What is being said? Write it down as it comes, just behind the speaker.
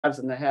haves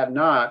and the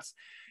have-nots.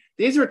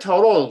 These are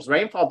totals,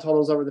 rainfall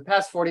totals over the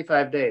past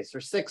 45 days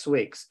or 6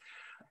 weeks.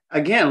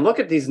 Again, look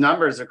at these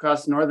numbers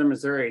across northern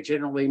Missouri,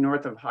 generally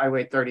north of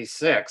Highway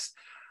 36.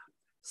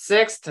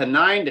 6 to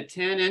 9 to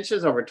 10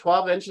 inches, over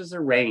 12 inches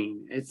of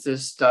rain. It's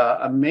just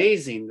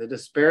amazing the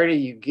disparity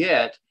you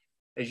get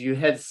as you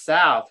head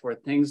south, where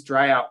things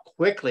dry out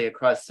quickly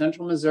across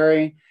central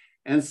Missouri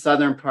and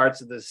southern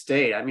parts of the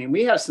state. I mean,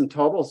 we have some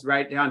totals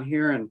right down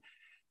here in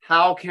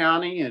Howell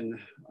County and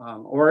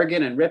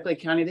Oregon and Ripley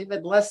County. They've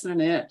had less than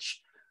an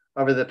inch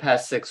over the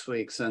past 6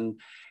 weeks. And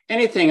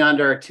anything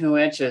under 2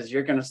 inches,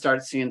 you're going to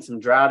start seeing some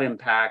drought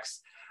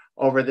impacts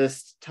over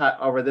this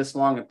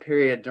long a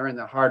period during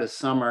the heart of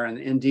summer. And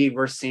indeed,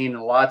 we're seeing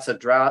lots of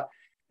drought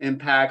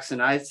impacts.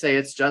 And I'd say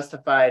it's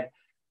justified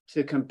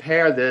to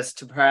compare this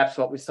to perhaps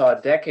what we saw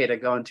a decade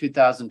ago in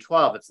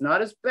 2012. It's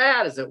not as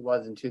bad as it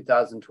was in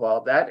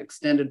 2012. That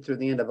extended through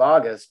the end of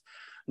August.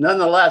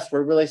 Nonetheless,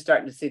 we're really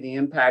starting to see the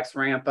impacts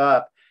ramp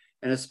up,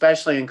 and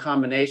especially in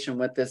combination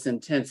with this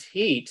intense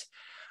heat.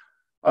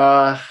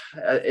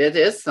 It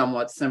is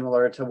somewhat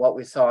similar to what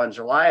we saw in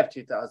July of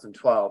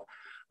 2012.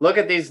 Look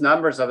at these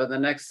numbers over the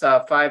next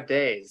 5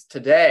 days.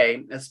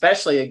 Today,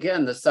 especially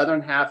again, the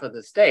southern half of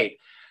the state.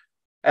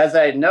 As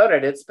I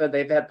noted,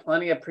 they've had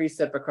plenty of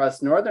precip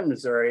across northern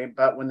Missouri,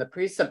 but when the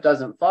precip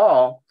doesn't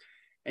fall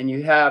and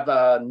you have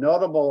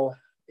notable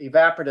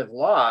evaporative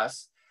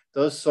loss,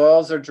 those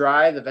soils are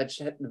dry,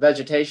 the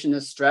vegetation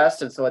is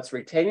stressed, and so it's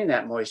retaining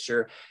that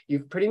moisture.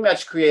 You've pretty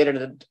much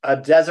created a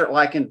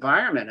desert-like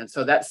environment, and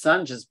so that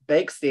sun just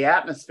bakes the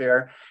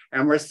atmosphere,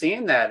 and we're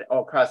seeing that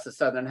all across the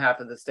southern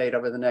half of the state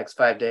over the next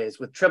 5 days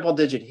with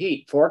triple-digit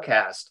heat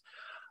forecast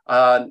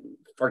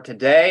for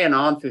today and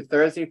on through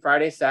Thursday,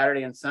 Friday,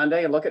 Saturday, and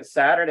Sunday. Look at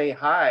Saturday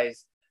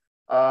highs,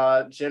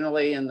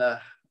 generally in the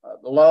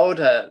low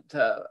to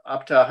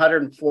up to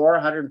 104,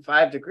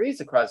 105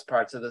 degrees across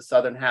parts of the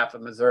southern half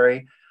of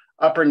Missouri.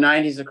 Upper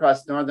 90s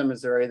across northern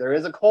Missouri. There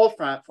is a cold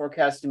front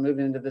forecast to move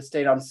into the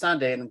state on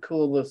Sunday and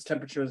cool those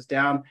temperatures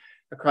down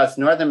across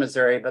northern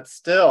Missouri, but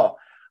still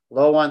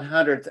low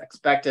 100s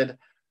expected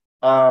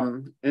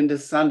into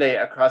Sunday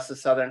across the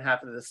southern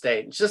half of the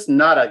state. It's just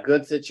not a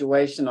good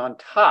situation on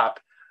top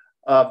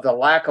of the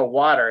lack of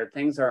water.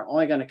 Things are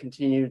only going to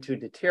continue to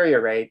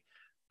deteriorate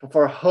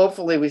before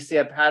hopefully we see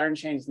a pattern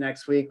change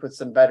next week with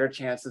some better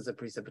chances of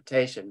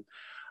precipitation.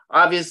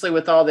 Obviously,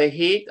 with all the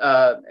heat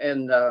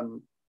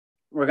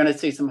we're going to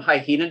see some high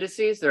heat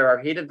indices. There are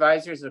heat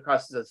advisories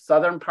across the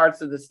southern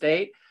parts of the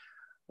state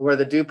where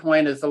the dew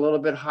point is a little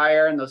bit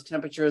higher and those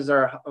temperatures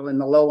are in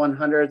the low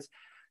 100s.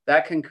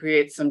 That can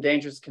create some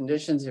dangerous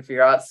conditions if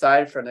you're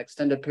outside for an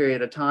extended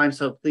period of time.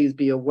 So please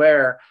be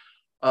aware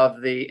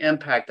of the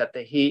impact that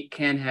the heat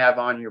can have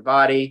on your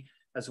body,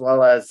 as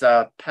well as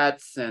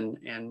pets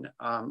and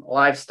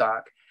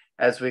livestock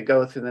as we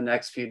go through the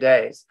next few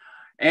days.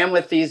 And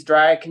with these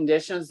dry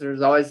conditions,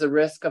 there's always the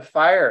risk of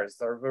fires.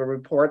 There were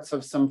reports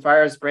of some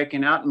fires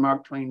breaking out in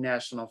Mark Twain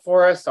National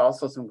Forest,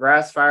 also some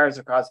grass fires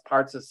across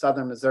parts of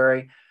southern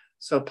Missouri.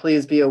 So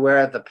please be aware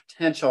of the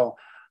potential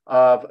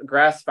of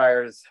grass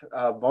fires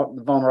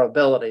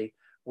vulnerability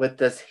with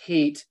this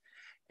heat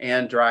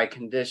and dry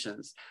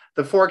conditions.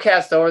 The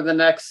forecast over the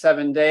next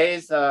 7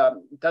 days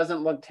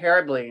doesn't look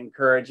terribly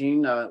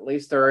encouraging. At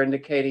least they're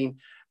indicating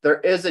there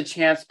is a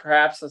chance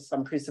perhaps of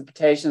some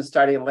precipitation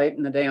starting late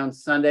in the day on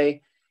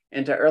Sunday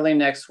into early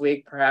next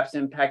week, perhaps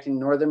impacting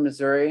northern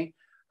Missouri.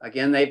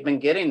 Again, they've been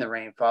getting the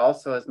rainfall,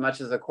 so as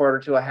much as a quarter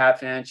to a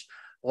half inch,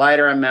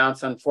 lighter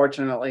amounts,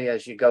 unfortunately,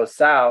 as you go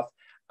south.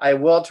 I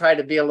will try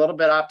to be a little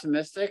bit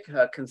optimistic,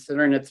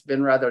 considering it's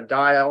been rather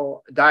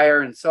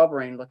dire and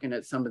sobering looking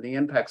at some of the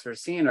impacts we're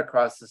seeing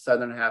across the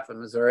southern half of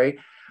Missouri.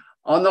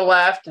 On the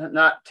left,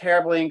 not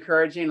terribly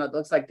encouraging. It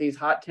looks like these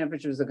hot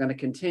temperatures are going to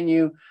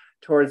continue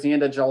towards the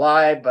end of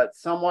July, but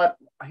somewhat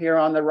here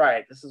on the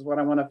right. This is what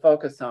I want to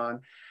focus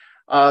on.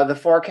 The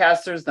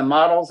forecasters, the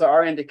models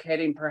are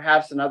indicating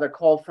perhaps another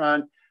cold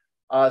front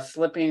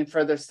slipping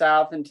further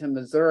south into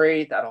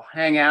Missouri. That'll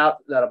hang out,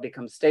 that'll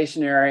become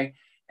stationary,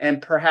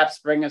 and perhaps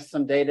bring us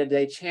some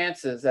day-to-day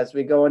chances as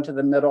we go into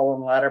the middle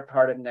and latter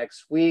part of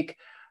next week.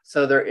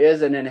 So there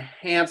is an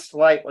enhanced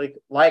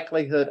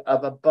likelihood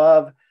of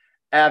above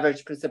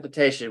average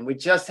precipitation. We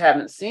just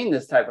haven't seen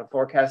this type of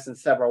forecast in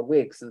several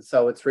weeks. And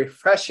so it's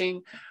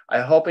refreshing.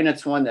 I'm hoping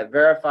it's one that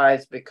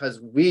verifies, because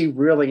we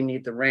really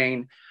need the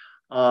rain.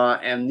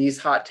 And these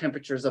hot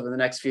temperatures over the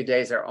next few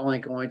days are only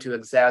going to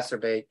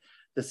exacerbate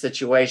the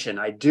situation.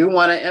 I do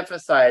want to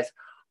emphasize,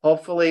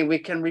 hopefully we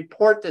can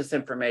report this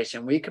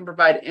information. We can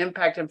provide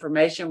impact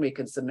information. We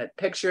can submit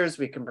pictures.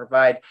 We can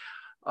provide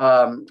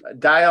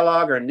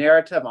dialogue or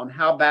narrative on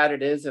how bad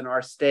it is in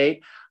our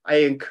state. I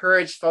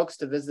encourage folks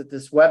to visit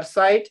this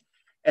website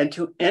and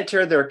to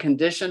enter their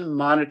Condition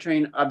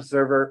Monitoring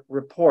Observer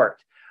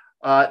report.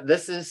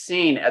 This is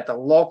seen at the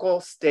local,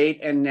 state,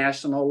 and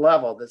national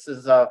level. This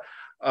is a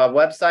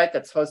website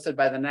that's hosted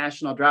by the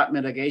National Drought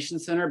Mitigation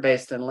Center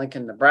based in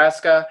Lincoln,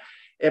 Nebraska.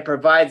 It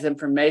provides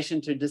information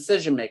to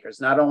decision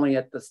makers, not only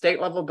at the state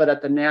level, but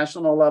at the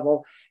national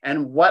level.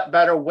 And what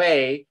better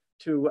way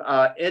to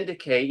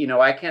indicate,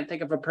 I can't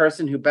think of a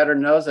person who better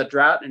knows a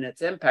drought and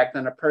its impact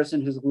than a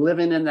person who's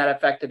living in that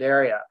affected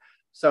area.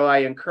 So I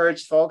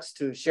encourage folks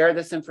to share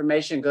this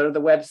information, go to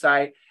the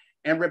website,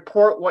 and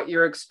report what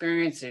you're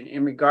experiencing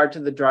in regard to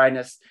the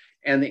dryness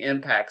and the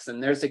impacts.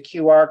 And there's a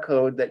QR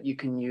code that you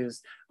can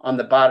use on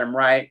the bottom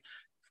right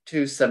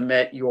to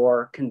submit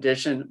your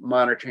condition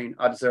monitoring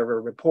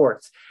observer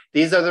reports.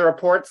 These are the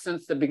reports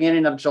since the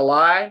beginning of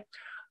July.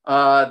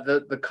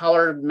 The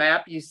colored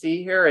map you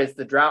see here is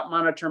the drought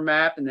monitor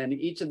map, and then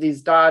each of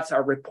these dots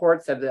are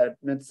reports that have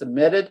been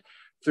submitted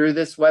through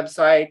this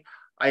website.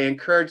 I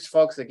encourage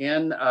folks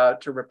again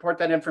to report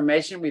that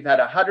information. We've had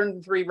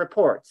 103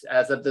 reports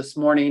as of this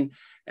morning,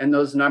 and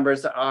those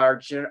numbers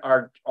are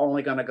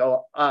only going to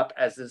go up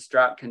as this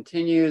drought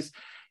continues.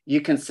 You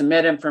can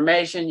submit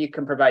information, you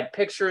can provide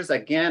pictures.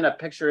 Again, a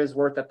picture is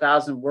worth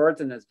 1,000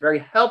 words, and it's very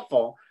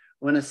helpful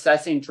when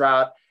assessing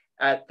drought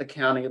at the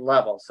county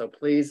level. So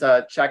please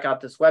check out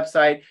this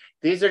website.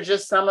 These are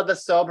just some of the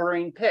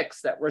sobering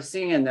pics that we're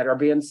seeing that are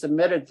being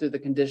submitted through the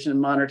Condition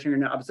Monitoring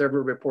and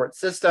Observer Report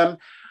system.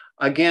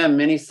 Again,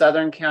 many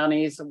southern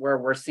counties where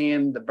we're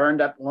seeing the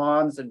burned up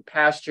lawns and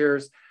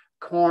pastures,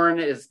 corn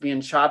is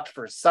being chopped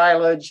for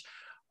silage.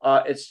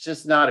 It's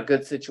just not a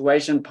good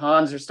situation.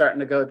 Ponds are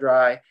starting to go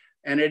dry.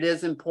 And it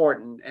is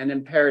important and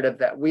imperative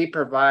that we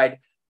provide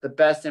the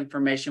best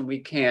information we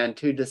can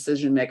to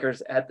decision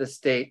makers at the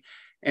state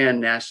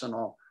and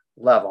national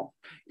level.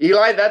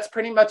 Eli, that's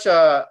pretty much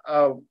a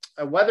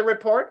weather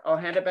report. I'll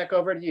hand it back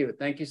over to you.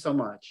 Thank you so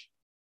much.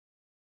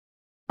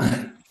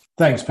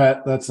 Thanks,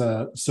 Pat. That's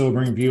a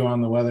sobering view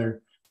on the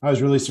weather. I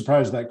was really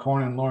surprised that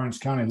corn in Lawrence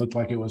County looked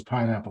like it was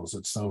pineapples.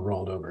 It's so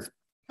rolled over.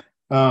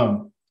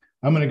 I'm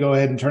going to go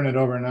ahead and turn it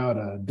over now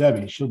to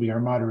Debbie. She'll be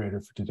our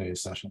moderator for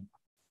today's session.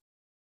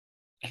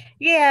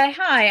 Yeah,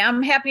 hi,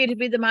 I'm happy to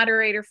be the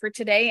moderator for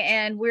today,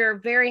 and we're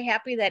very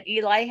happy that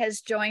Eli has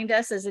joined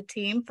us as a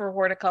team for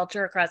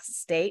horticulture across the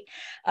state.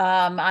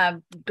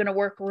 I'm going to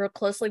work real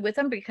closely with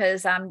him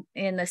because I'm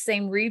in the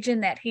same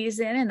region that he's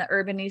in the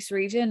urban East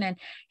region, and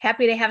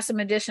happy to have some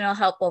additional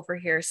help over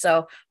here.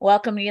 So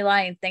welcome,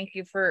 Eli, and thank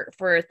you for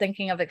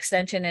thinking of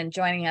Extension and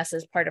joining us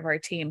as part of our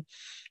team.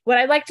 What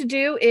I'd like to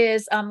do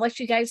is let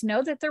you guys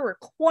know that there were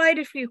quite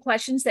a few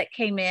questions that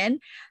came in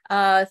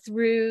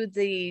through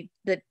the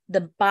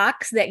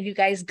box that you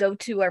guys go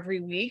to every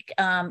week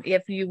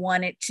if you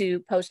wanted to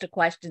post a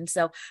question.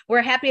 So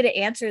we're happy to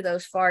answer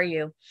those for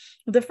you.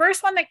 The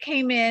first one that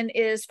came in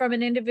is from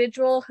an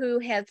individual who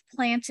has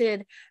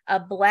planted a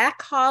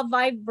black haw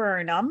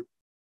viburnum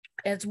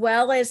as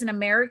well as an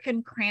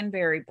American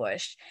cranberry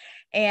bush.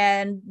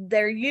 And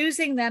they're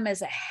using them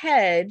as a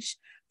hedge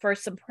for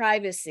some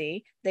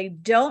privacy. They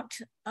don't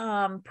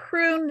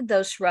prune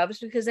those shrubs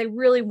because they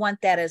really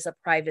want that as a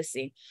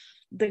privacy.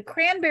 The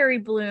cranberry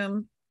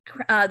bloom,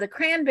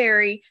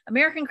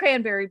 American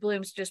cranberry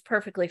blooms just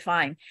perfectly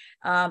fine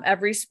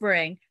every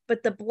spring,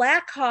 but the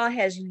black haw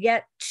has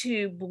yet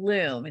to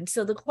bloom. And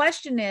so the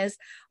question is,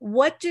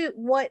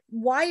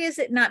 why is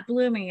it not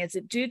blooming? Is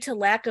it due to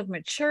lack of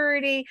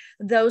maturity?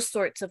 Those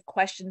sorts of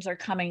questions are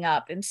coming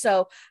up. And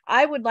so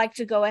I would like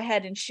to go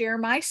ahead and share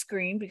my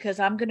screen because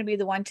I'm going to be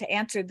the one to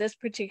answer this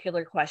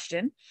particular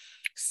question.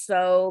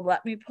 So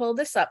let me pull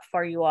this up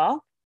for you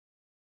all.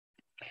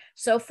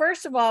 So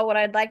first of all, what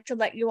I'd like to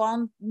let you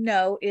all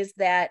know is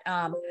that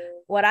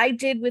what I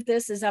did with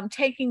this is I'm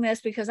taking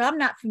this because I'm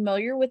not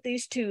familiar with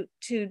these two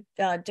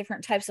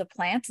different types of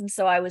plants. And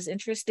so I was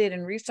interested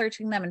in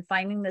researching them and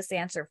finding this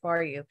answer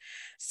for you.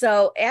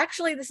 So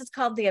actually, this is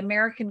called the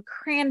American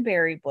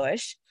cranberry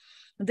bush.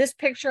 This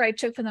picture I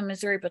took from the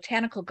Missouri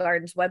Botanical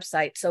Gardens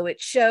website. So it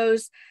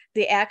shows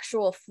the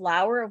actual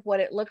flower of what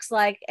it looks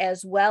like,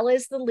 as well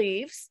as the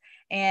leaves,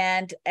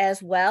 and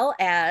as well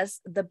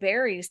as the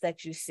berries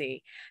that you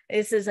see.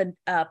 This is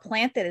a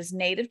plant that is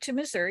native to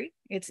Missouri.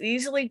 It's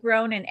easily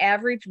grown in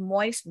average,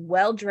 moist,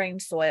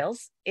 well-drained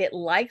soils. It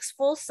likes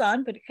full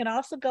sun, but it can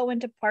also go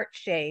into part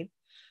shade.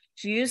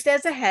 It's used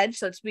as a hedge,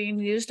 so it's being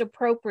used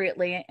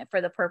appropriately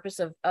for the purpose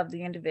of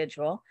the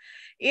individual.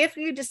 If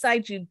you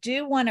decide you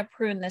do want to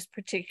prune this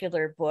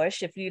particular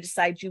bush, if you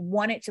decide you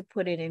wanted to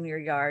put it in your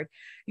yard,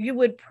 you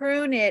would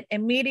prune it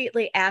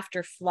immediately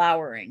after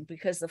flowering,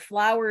 because the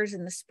flowers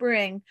in the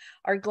spring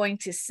are going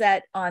to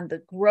set on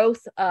the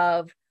growth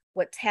of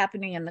what's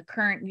happening in the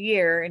current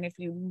year. And if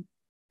you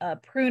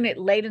prune it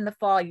late in the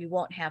fall, you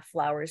won't have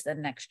flowers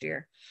then next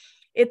year.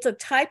 It's a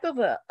type of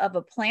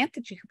a plant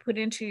that you can put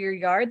into your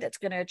yard that's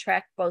going to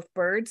attract both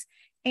birds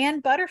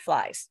and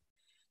butterflies.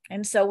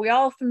 And so we're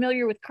all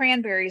familiar with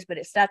cranberries, but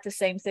it's not the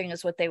same thing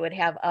as what they would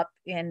have up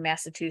in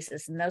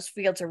Massachusetts. And those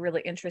fields are really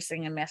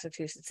interesting in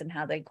Massachusetts and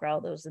how they grow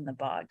those in the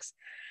bogs.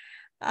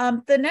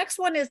 The next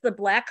one is the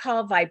black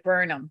haw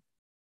viburnum.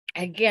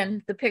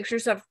 Again, the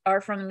pictures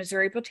are from the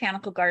Missouri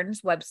Botanical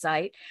Gardens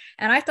website.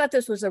 And I thought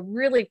this was a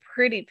really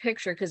pretty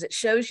picture because it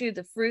shows you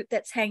the fruit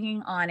that's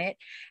hanging on it,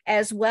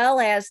 as well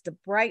as the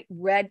bright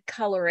red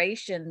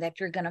coloration that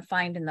you're going to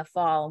find in the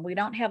fall. And we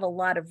don't have a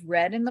lot of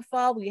red in the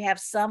fall. We have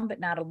some, but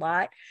not a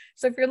lot.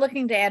 So if you're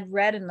looking to add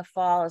red in the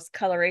fall as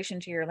coloration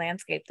to your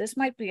landscape, this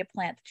might be a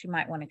plant that you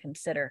might want to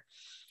consider.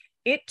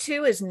 It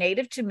too is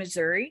native to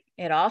Missouri.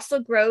 It also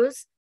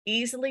grows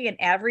easily in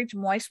average,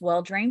 moist,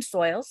 well-drained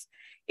soils.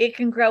 It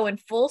can grow in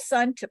full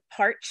sun to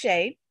part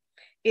shade.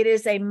 It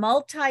is a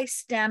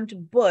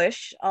multi-stemmed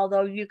bush,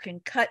 although you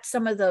can cut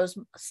some of those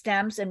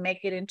stems and make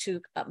it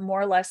into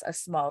more or less a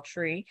small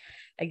tree.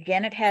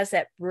 Again, it has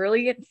that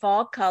brilliant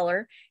fall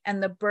color,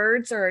 and the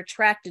birds are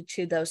attracted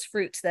to those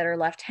fruits that are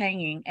left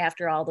hanging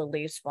after all the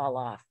leaves fall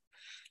off.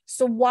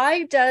 So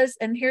why does,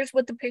 and here's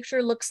what the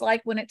picture looks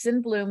like when it's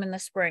in bloom in the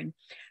spring.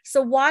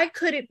 So why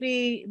could it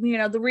be,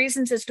 the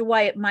reasons as to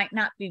why it might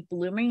not be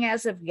blooming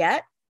as of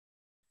yet?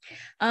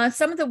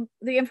 Some of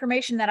the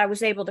information that I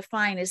was able to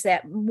find is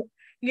that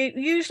it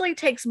usually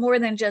takes more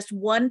than just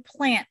one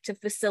plant to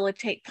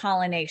facilitate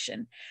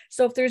pollination.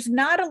 So if there's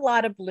not a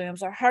lot of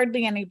blooms or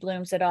hardly any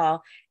blooms at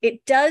all,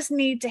 it does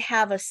need to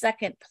have a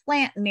second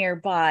plant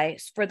nearby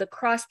for the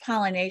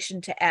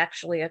cross-pollination to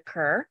actually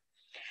occur.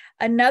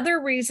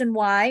 Another reason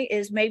why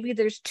is maybe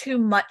there's too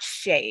much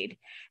shade.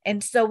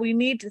 And so we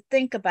need to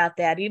think about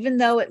that. Even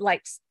though it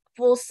likes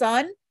full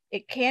sun,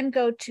 it can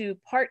go to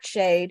part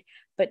shade,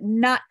 but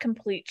not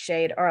complete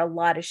shade or a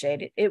lot of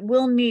shade. It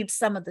will need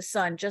some of the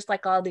sun, just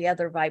like all the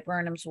other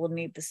viburnums will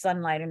need the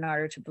sunlight in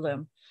order to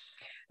bloom.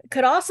 It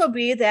could also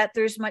be that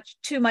there's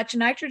too much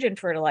nitrogen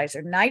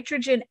fertilizer.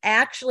 Nitrogen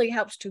actually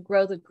helps to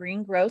grow the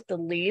green growth, the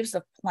leaves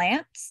of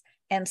plants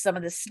and some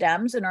of the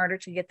stems in order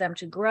to get them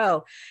to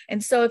grow.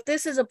 And so if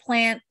this is a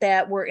plant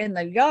that were in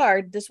the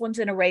yard, this one's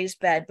in a raised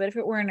bed, but if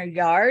it were in a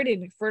yard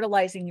and you're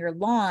fertilizing your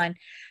lawn,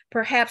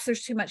 perhaps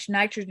there's too much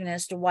nitrogen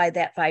as to why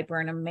that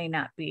viburnum may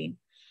not be.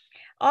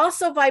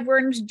 Also,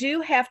 viburnums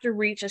do have to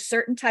reach a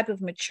certain type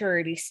of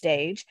maturity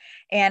stage,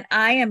 and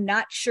I am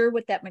not sure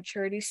what that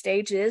maturity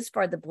stage is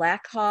for the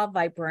black haw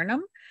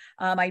viburnum.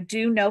 I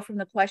do know from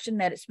the question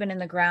that it's been in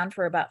the ground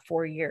for about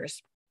 4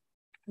 years.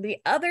 The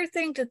other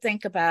thing to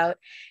think about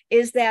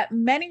is that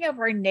many of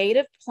our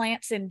native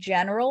plants in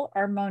general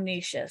are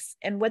monoecious.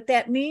 And what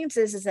that means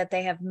is that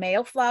they have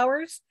male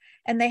flowers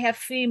and they have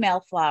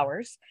female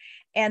flowers,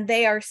 and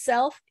they are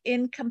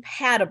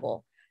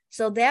self-incompatible.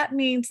 So that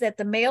means that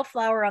the male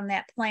flower on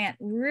that plant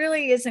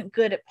really isn't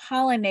good at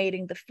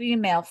pollinating the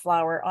female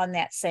flower on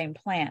that same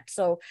plant.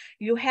 So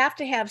you have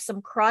to have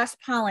some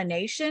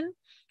cross-pollination,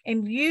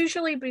 and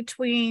usually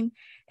between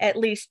at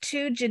least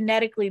 2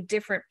 genetically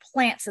different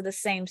plants of the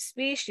same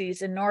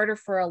species in order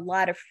for a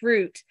lot of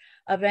fruit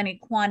of any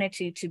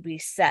quantity to be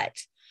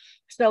set.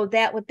 So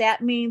that what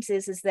that means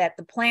is that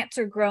the plants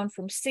are grown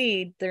from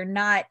seed. They're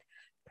not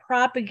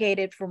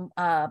propagated from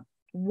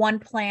one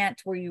plant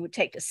where you would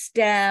take a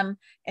stem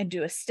and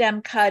do a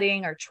stem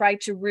cutting or try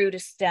to root a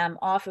stem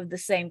off of the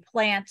same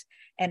plant,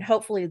 and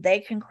hopefully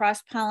they can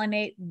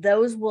cross-pollinate.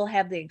 Those will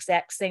have the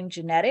exact same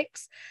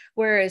genetics,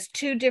 whereas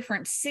 2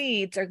 different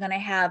seeds are going to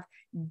have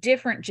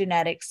different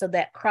genetics so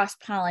that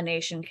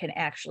cross-pollination can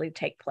actually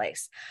take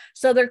place.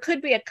 So there could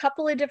be a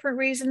couple of different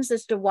reasons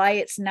as to why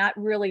it's not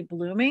really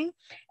blooming,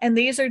 and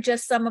these are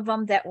just some of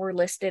them that were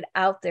listed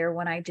out there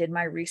when I did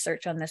my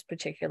research on this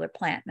particular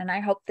plant, and I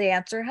hope the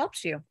answer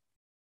helps you.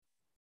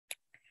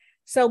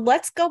 So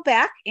let's go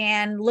back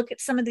and look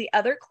at some of the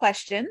other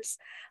questions.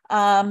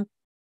 And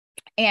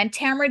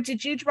Tamara,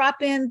 did you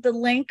drop in the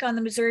link on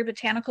the Missouri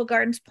Botanical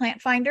Gardens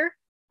Plant Finder?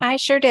 I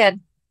sure did.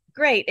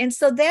 Great. And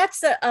so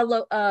that's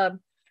a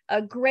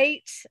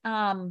great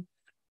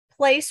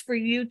place for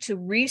you to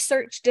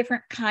research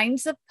different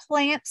kinds of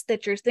plants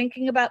that you're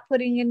thinking about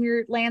putting in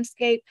your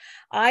landscape.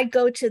 I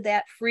go to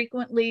that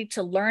frequently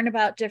to learn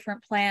about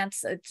different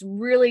plants. It's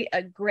really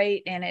a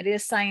great, and it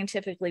is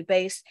scientifically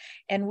based,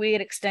 and we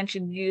at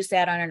Extension use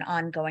that on an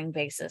ongoing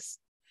basis.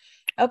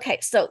 Okay,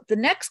 so the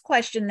next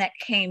question that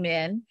came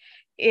in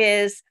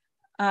is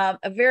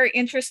a very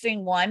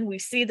interesting one. We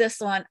see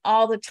this one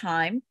all the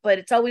time, but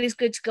it's always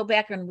good to go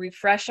back and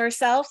refresh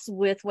ourselves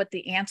with what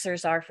the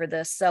answers are for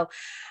this. So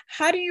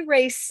how do you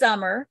raise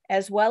summer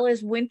as well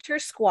as winter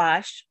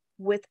squash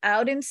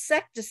without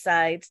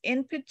insecticides,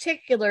 in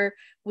particular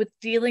with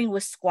dealing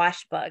with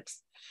squash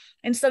bugs?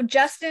 And so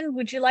Justin,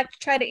 would you like to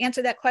try to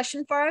answer that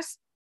question for us?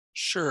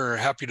 Sure,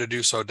 happy to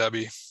do so,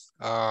 Debbie.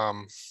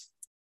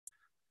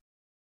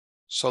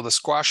 So the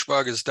squash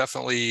bug is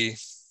definitely,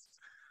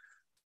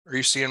 are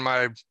you seeing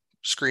my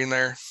screen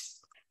there?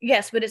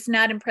 Yes, but it's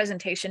not in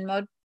presentation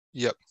mode.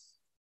 Yep,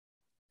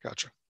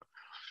 gotcha.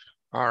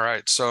 All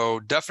right, so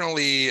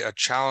definitely a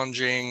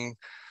challenging,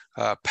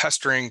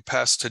 pestering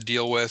pest to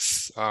deal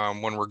with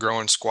when we're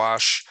growing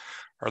squash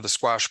are the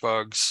squash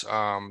bugs.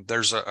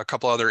 There's a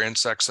couple other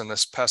insects in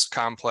this pest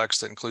complex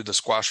that include the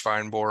squash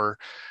vine borer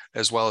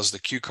as well as the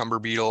cucumber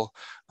beetle.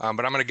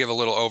 But I'm going to give a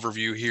little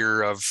overview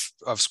here of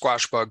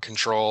squash bug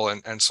control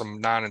and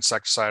some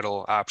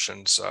non-insecticidal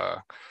options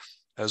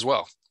as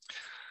well.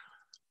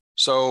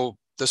 So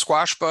the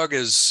squash bug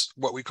is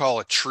what we call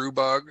a true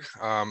bug.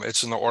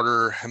 It's in the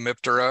order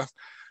Hemiptera.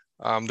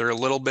 They're a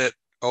little bit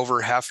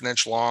over ½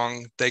 inch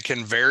long. They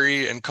can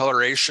vary in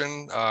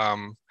coloration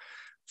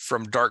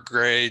from dark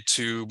gray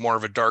to more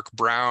of a dark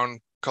brown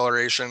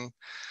coloration.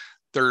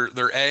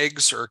 Their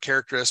eggs are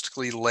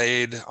characteristically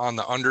laid on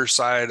the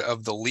underside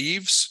of the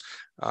leaves,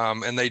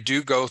 and they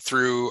do go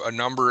through a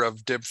number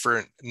of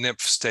different nymph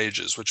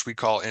stages, which we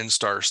call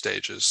instar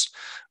stages.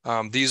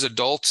 These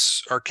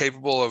adults are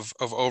capable of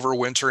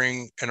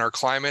overwintering in our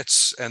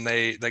climates, and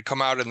they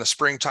come out in the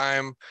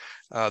springtime,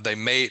 they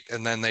mate,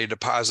 and then they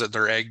deposit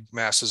their egg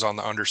masses on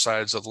the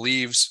undersides of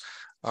leaves.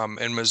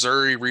 In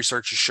Missouri,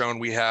 research has shown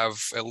we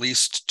have at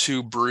least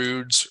 2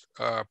 broods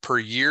per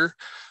year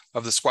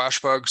of the squash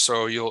bug,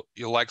 so you'll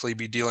likely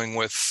be dealing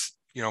with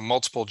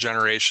multiple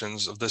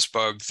generations of this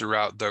bug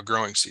throughout the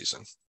growing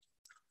season.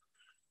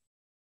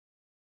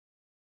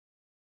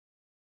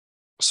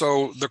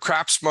 So the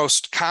crops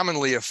most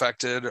commonly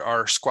affected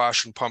are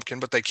squash and pumpkin,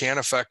 but they can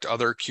affect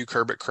other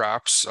cucurbit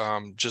crops,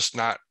 just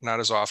not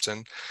as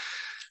often.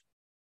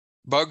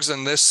 Bugs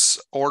in this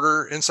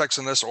order, insects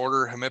in this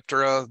order,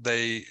 Hemiptera,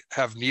 they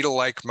have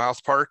needle-like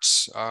mouth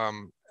parts.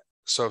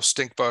 So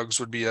stink bugs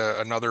would be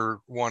another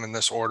one in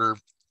this order.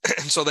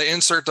 And so they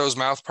insert those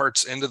mouth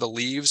parts into the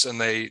leaves, and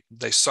they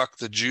suck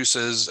the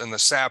juices and the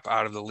sap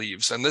out of the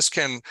leaves. And this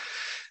can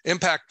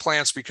impact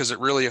plants because it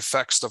really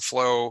affects the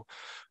flow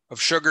of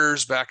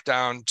sugars back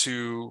down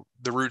to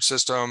the root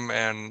system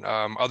and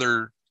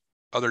other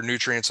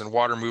nutrients and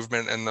water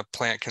movement, and the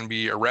plant can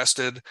be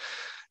arrested.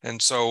 And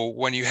so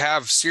when you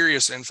have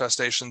serious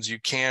infestations, you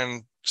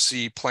can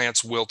see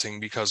plants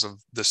wilting because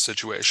of this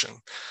situation.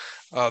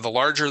 The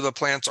larger the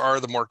plants are,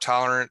 the more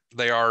tolerant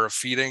they are of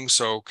feeding.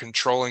 So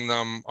controlling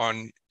them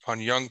on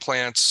young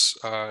plants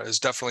is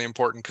definitely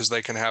important because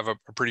they can have a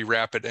pretty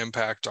rapid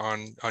impact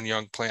on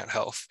young plant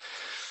health.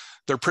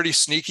 They're pretty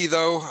sneaky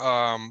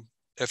though.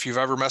 If you've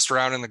ever messed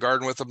around in the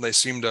garden with them, they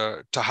seem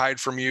to hide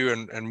from you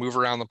and move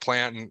around the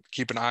plant and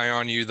keep an eye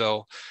on you.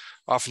 They'll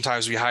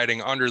oftentimes be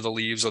hiding under the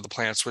leaves of the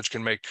plants, which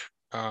can make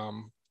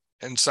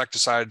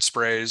insecticide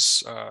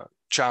sprays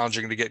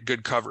challenging to get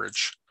good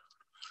coverage.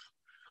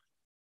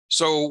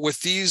 So with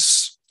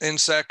these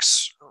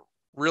insects,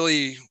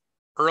 really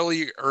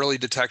early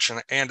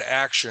detection and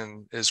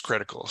action is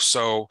critical.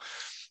 So,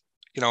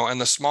 in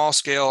the small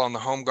scale on the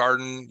home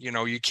garden,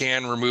 you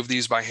can remove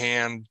these by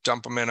hand,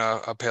 dump them in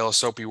a pail of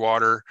soapy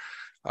water.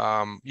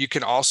 You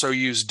can also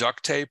use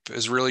duct tape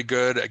is really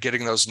good at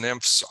getting those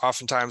nymphs.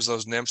 Oftentimes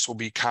those nymphs will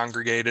be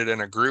congregated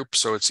in a group,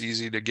 so it's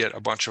easy to get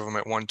a bunch of them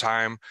at one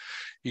time.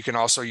 You can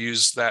also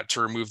use that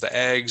to remove the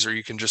eggs, or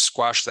you can just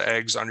squash the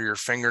eggs under your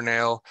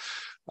fingernail.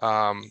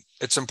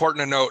 It's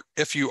important to note,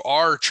 if you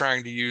are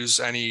trying to use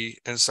any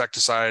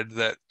insecticide,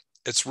 that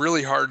it's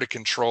really hard to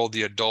control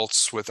the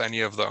adults with any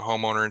of the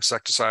homeowner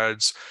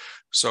insecticides.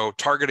 So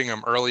targeting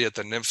them early at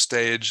the nymph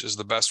stage is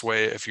the best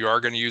way if you are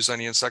going to use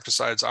any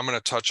insecticides. I'm going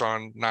to touch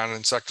on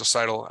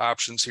non-insecticidal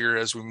options here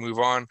as we move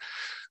on,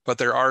 but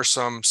there are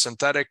some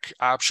synthetic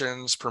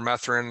options,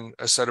 permethrin,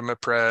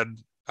 acetamiprid,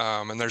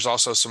 and there's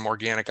also some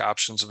organic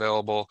options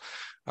available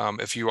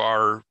if you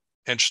are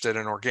interested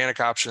in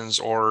organic options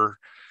or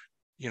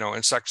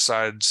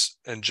insecticides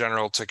in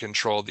general to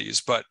control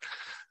these. But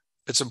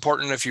it's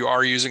important, if you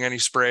are using any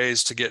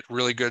sprays, to get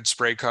really good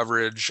spray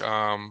coverage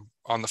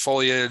on the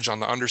foliage, on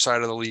the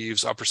underside of the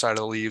leaves, upper side of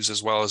the leaves,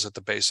 as well as at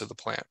the base of the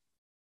plant.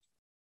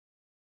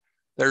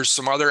 There's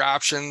some other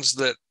options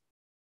that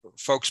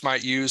folks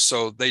might use.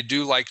 So they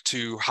do like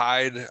to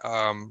hide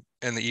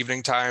in the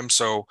evening time.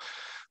 So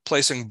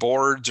placing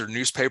boards or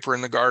newspaper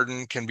in the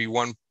garden can be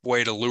one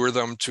way to lure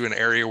them to an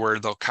area where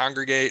they'll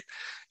congregate.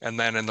 And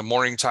then in the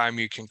morning time,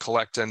 you can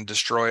collect and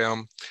destroy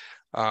them.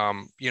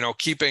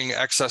 Keeping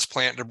excess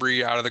plant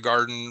debris out of the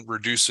garden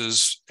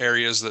reduces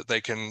areas that they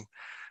can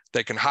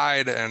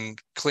hide, and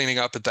cleaning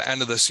up at the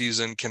end of the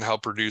season can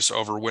help reduce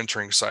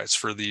overwintering sites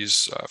for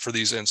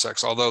these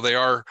insects, although they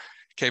are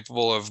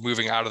capable of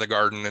moving out of the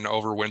garden and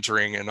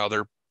overwintering in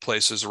other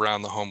places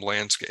around the home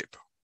landscape.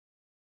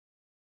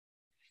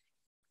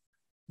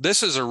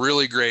 This is a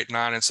really great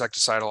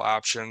non-insecticidal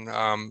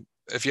option.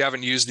 If you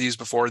haven't used these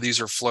before, these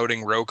are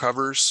floating row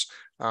covers.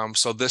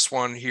 So this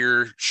one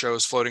here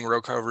shows floating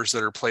row covers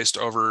that are placed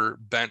over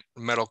bent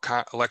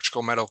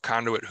electrical metal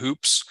conduit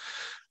hoops.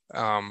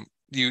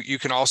 You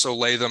can also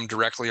lay them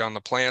directly on the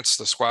plants.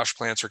 The squash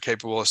plants are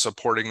capable of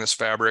supporting this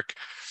fabric.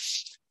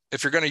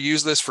 If you're going to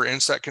use this for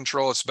insect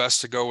control, it's best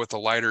to go with a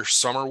lighter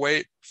summer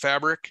weight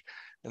fabric.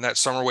 And that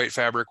summer weight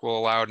fabric will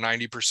allow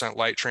 90%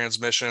 light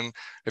transmission.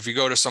 If you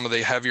go to some of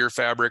the heavier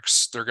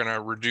fabrics, they're going to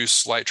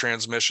reduce light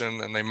transmission,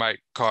 and they might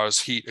cause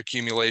heat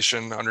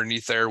accumulation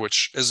underneath there,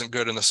 which isn't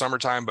good in the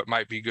summertime, but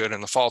might be good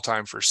in the fall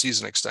time for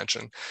season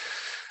extension.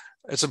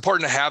 It's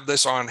important to have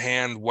this on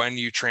hand when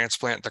you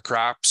transplant the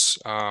crops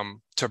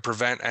to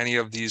prevent any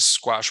of these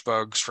squash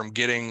bugs from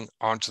getting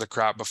onto the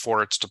crop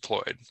before it's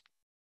deployed.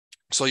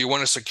 So you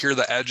want to secure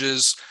the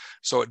edges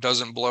so it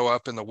doesn't blow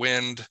up in the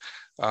wind.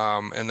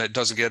 and that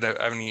doesn't get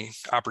any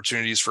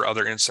opportunities for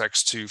other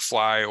insects to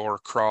fly or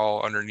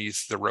crawl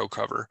underneath the row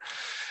cover.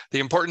 The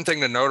important thing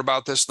to note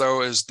about this,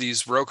 though, is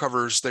these row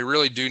covers, they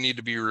really do need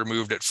to be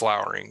removed at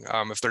flowering.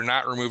 If they're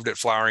not removed at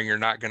flowering, you're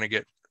not going to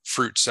get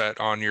fruit set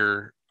on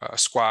your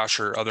squash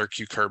or other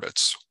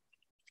cucurbits.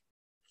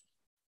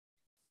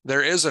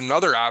 There is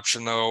another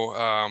option,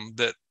 though,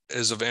 that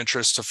is of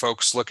interest to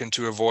folks looking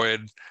to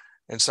avoid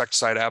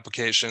insecticide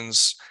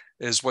applications,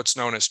 is what's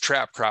known as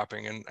trap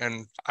cropping.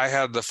 And I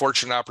had the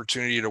fortunate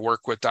opportunity to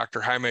work with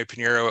Dr. Jaime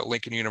Pinheiro at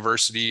Lincoln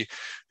University,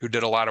 who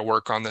did a lot of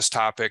work on this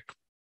topic.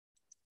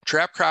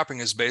 Trap cropping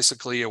is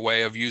basically a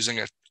way of using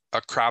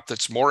a crop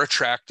that's more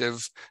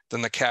attractive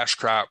than the cash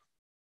crop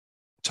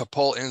to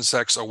pull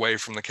insects away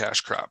from the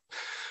cash crop.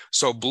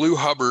 So Blue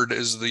Hubbard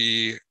is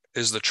the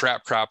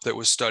trap crop that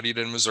was studied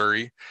in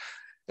Missouri.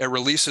 It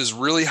releases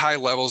really high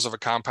levels of a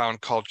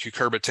compound called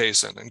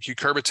cucurbitacin. And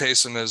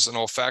cucurbitacin is an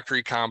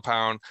olfactory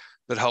compound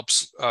that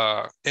helps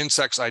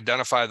insects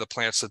identify the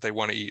plants that they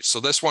want to eat. So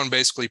this one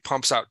basically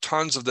pumps out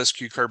tons of this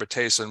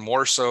cucurbitacin,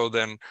 more so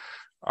than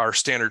our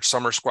standard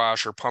summer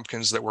squash or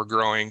pumpkins that we're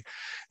growing.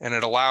 And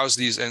it allows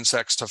these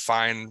insects to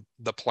find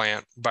the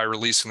plant by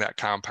releasing that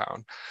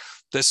compound.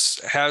 This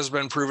has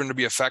been proven to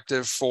be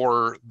effective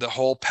for the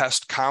whole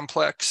pest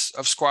complex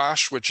of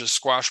squash, which is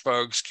squash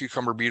bugs,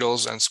 cucumber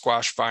beetles, and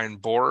squash vine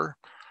borer.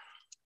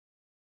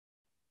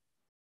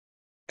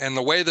 And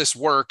the way this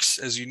works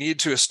is you need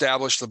to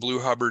establish the Blue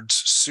Hubbards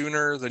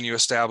sooner than you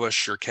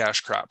establish your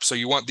cash crop. So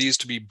you want these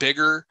to be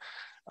bigger,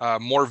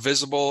 more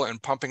visible,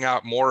 and pumping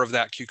out more of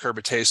that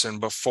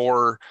cucurbitacin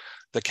before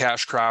the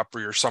cash crop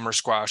or your summer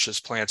squash is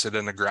planted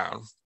in the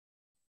ground.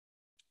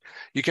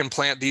 You can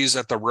plant these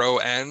at the row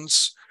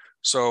ends.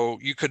 So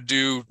you could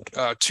do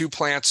 2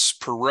 plants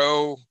per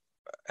row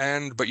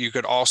end, but you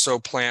could also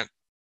plant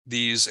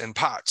these in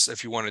pots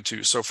if you wanted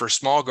to. So for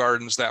small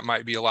gardens, that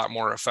might be a lot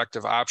more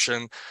effective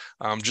option,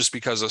 just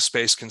because of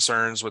space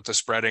concerns with the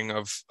spreading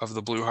of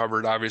the Blue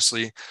Hubbard,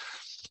 obviously.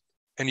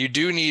 And you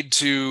do need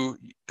to,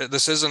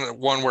 this isn't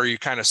one where you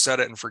kind of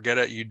set it and forget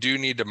it. You do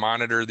need to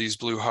monitor these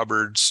Blue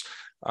Hubbards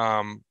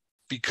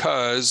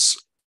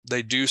because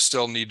they do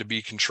still need to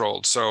be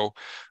controlled. So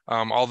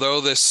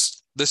although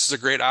this is a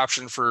great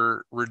option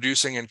for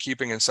reducing and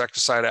keeping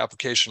insecticide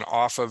application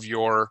off of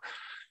your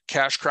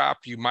cash crop,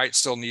 you might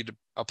still need to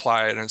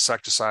apply an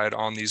insecticide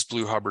on these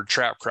Blue Hubbard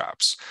trap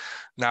crops.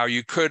 Now,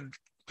 you could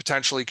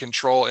potentially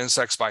control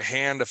insects by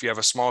hand. If you have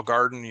a small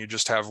garden, you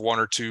just have 1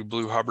 or 2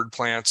 Blue Hubbard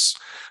plants.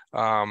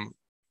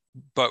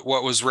 But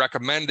what was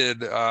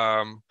recommended,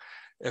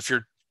 if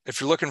you're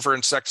looking for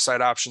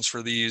insecticide options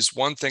for these,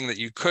 one thing that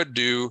you could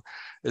do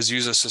is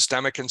use a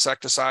systemic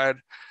insecticide.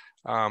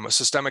 A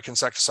systemic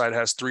insecticide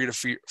has 3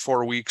 to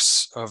 4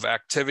 weeks of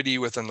activity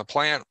within the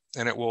plant,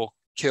 and it will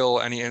kill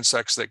any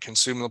insects that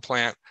consume the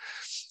plant.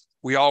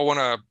 We all want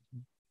to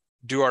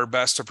do our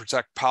best to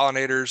protect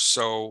pollinators.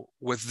 So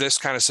with this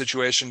kind of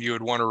situation, you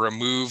would want to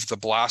remove the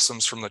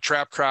blossoms from the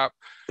trap crop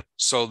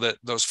so that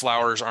those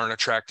flowers aren't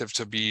attractive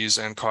to bees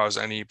and cause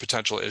any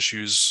potential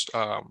issues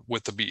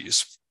with the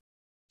bees.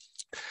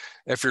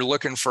 If you're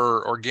looking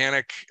for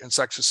organic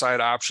insecticide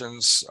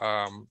options,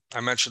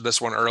 I mentioned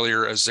this one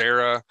earlier,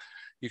 Azera.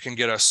 You can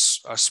get a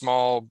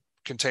small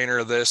container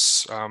of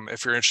this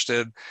if you're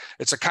interested.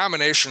 It's a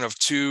combination of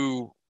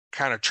 2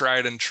 kind of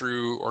tried and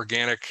true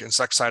organic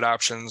insecticide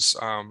options.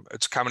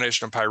 It's a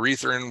combination of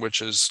pyrethrin,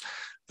 which is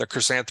the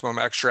chrysanthemum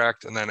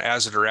extract, and then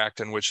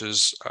azadirachtin, which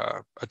is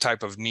a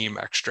type of neem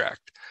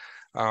extract.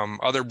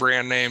 Other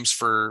brand names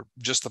for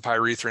just the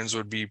pyrethrins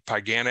would be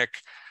Pyganic.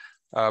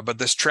 But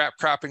this trap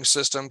cropping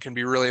system can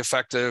be really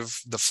effective.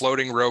 The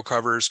floating row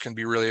covers can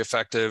be really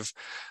effective.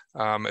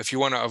 If you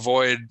want to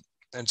avoid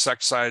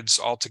insecticides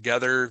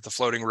altogether, the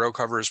floating row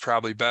cover is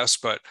probably best,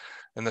 but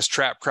in this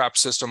trap crop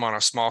system on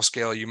a small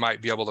scale, you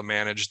might be able to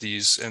manage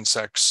these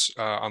insects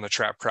on the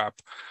trap crop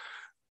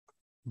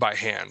by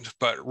hand.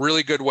 But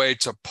really good way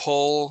to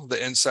pull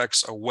the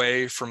insects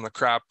away from the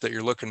crop that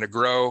you're looking to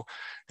grow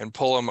and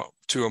pull them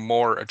to a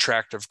more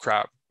attractive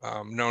crop,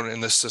 known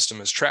in this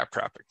system as trap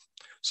cropping.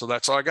 So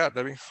that's all I got,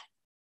 Debbie.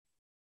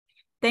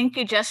 Thank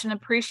you, Justin.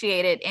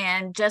 Appreciate it.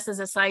 And just as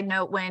a side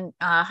note, when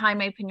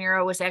Jaime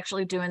Pinheiro was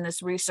actually doing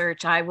this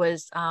research, I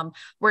was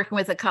working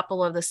with a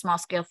couple of the small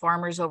scale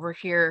farmers over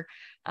here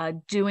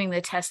doing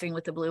the testing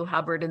with the Blue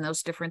Hubbard and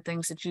those different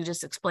things that you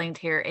just explained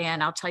here.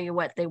 And I'll tell you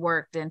what, they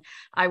worked. And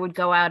I would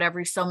go out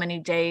every so many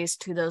days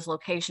to those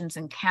locations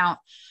and count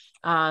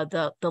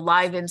the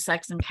live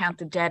insects and count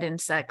the dead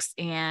insects.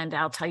 And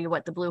I'll tell you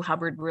what, the Blue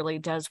Hubbard really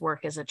does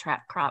work as a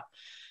trap crop.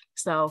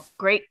 So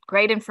great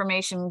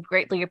information.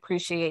 Greatly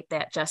appreciate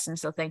that, Justin.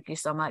 So thank you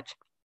so much.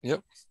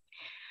 Yep.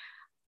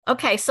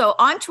 Okay, so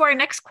on to our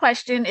next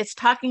question. It's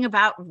talking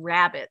about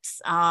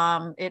rabbits.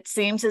 It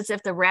seems as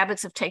if the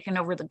rabbits have taken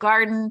over the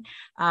garden.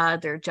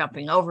 They're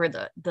jumping over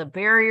the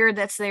barrier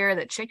that's there,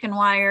 the chicken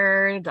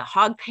wire, the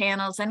hog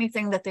panels,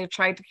 anything that they've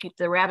tried to keep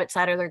the rabbits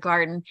out of their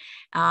garden.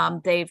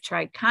 They've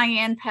tried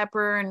cayenne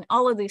pepper, and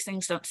all of these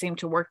things don't seem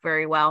to work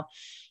very well.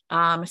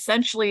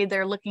 Essentially,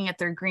 they're looking at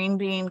their green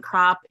bean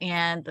crop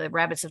and the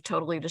rabbits have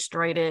totally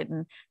destroyed it.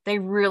 And they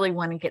really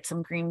want to get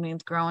some green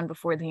beans growing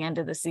before the end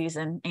of the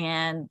season,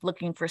 and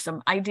looking for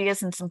some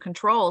ideas and some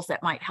controls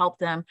that might help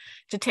them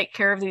to take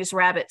care of these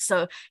rabbits.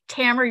 So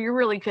Tamara, you're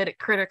really good at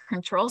critter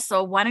control.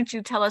 So why don't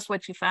you tell us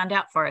what you found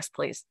out for us,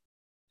 please?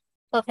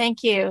 Well,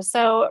 thank you.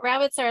 So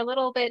rabbits are a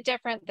little bit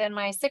different than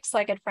my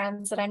six-legged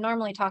friends that I'm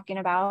normally talking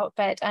about,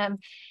 but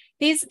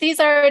these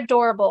are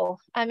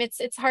adorable.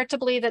 It's hard to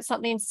believe that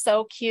something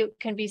so cute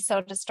can be so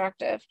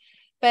destructive.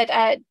 But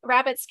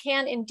rabbits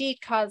can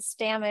indeed cause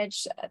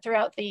damage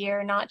throughout the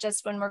year, not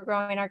just when we're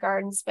growing our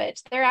gardens,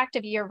 but they're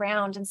active year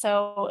round. And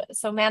so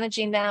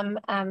managing them,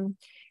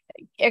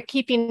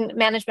 keeping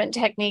management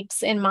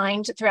techniques in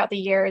mind throughout the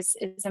year is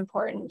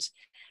important.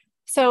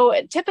 So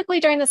typically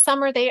during the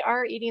summer, they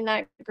are eating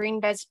that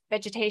green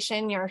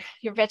vegetation, your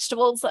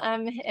vegetables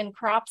and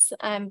crops,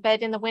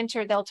 but in the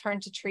winter, they'll turn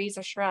to trees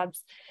or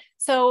shrubs.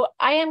 So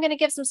I am going to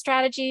give some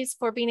strategies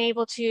for being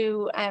able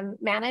to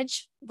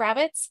manage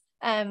rabbits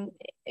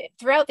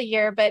throughout the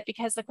year, but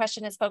because the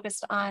question is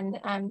focused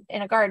on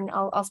in a garden,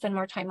 I'll spend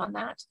more time on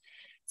that.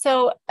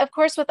 So of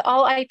course, with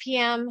all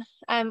IPM,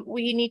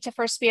 we need to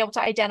first be able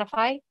to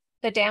identify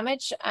the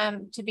damage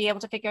to be able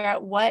to figure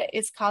out what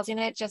is causing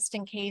it, just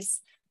in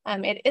case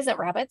it isn't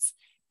rabbits.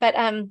 But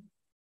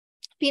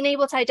being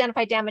able to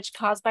identify damage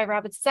caused by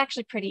rabbits is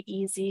actually pretty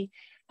easy.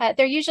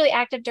 They're usually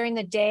active during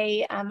the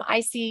day.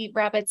 I see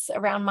rabbits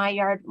around my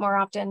yard more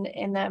often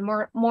in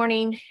the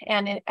morning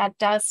and at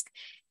dusk,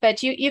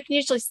 but you can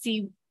usually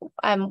see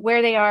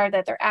where they are,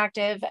 that they're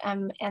active,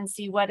 and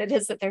see what it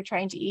is that they're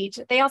trying to eat.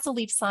 They also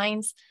leave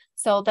signs.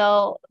 So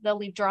they'll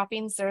leave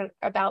droppings. They're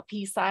about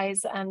pea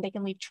size. They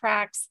can leave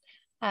tracks.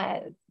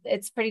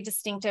 It's pretty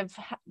distinctive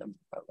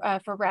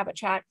for rabbit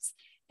tracks.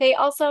 They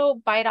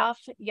also bite off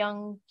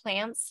young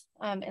plants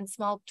and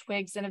small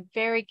twigs in a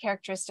very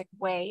characteristic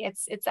way.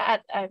 It's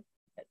at a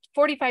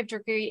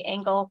 45-degree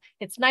angle.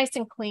 It's nice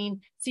and clean,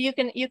 so you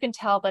can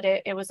tell that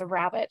it was a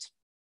rabbit.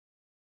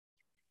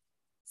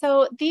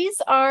 So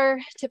these are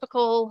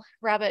typical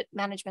rabbit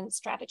management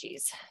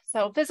strategies.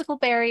 So physical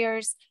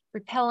barriers,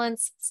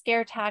 repellents,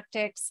 scare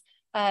tactics,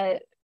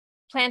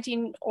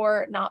 planting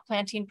or not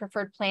planting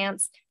preferred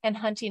plants, and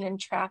hunting and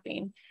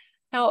trapping.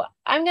 Now,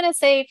 I'm going to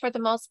say for the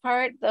most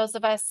part, those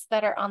of us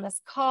that are on this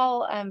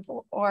call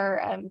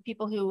or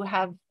people who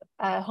have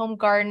a home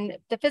garden,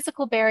 the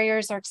physical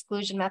barriers or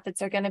exclusion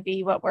methods are going to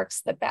be what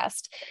works the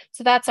best.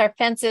 So that's our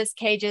fences,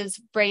 cages,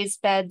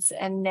 raised beds,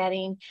 and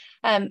netting.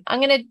 I'm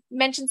going to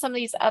mention some of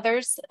these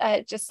others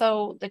just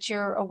so that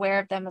you're aware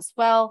of them as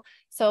well.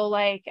 So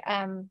like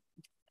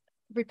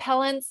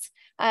repellents,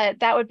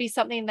 that would be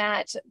something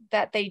that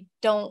they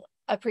don't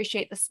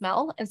appreciate the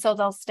smell, and so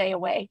they'll stay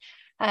away.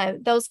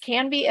 Those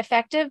can be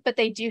effective, but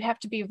they do have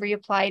to be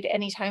reapplied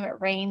anytime it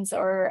rains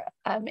or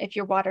if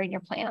you're watering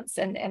your plants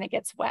and it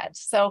gets wet.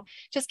 So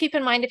just keep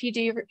in mind, if you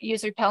do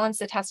use repellents,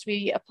 it has to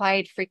be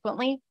applied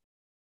frequently.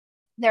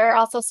 There are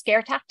also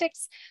scare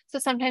tactics. So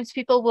sometimes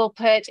people will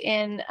put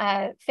in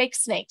fake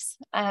snakes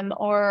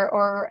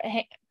or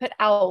put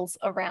owls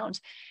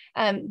around.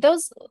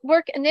 Those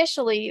work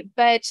initially,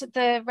 but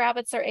the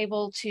rabbits are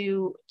able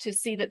to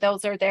see that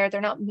those are there.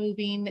 They're not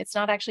moving. It's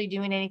not actually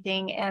doing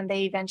anything, and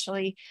they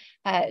eventually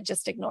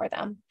just ignore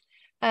them.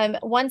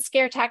 One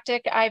scare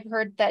tactic I've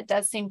heard that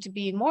does seem to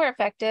be more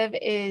effective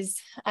is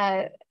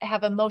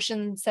have a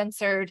motion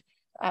censored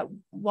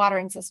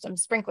watering system,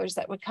 sprinklers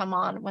that would come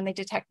on when they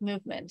detect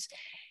movement.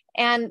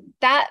 And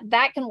that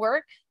can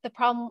work. The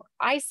problem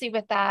I see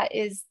with that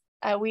is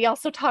we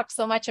also talk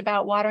so much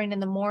about watering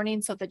in the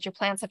morning so that your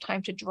plants have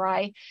time to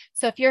dry.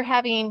 So if you're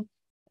having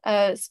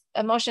a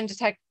motion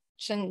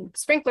detection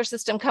sprinkler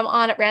system come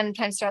on at random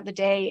times throughout the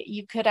day,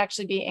 you could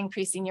actually be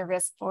increasing your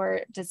risk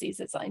for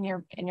diseases in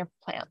your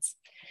plants.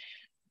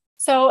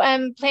 So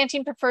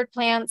planting preferred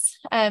plants,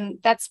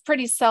 that's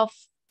pretty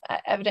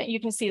self-evident. You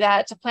can see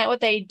that to plant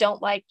what they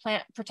don't like,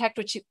 protect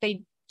what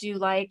they do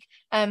like,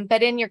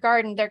 but in your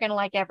garden, they're going to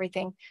like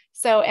everything.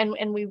 So,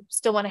 and we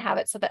still want to have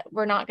it so that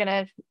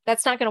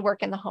that's not going to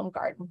work in the home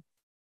garden.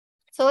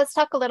 So let's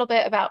talk a little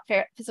bit about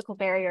physical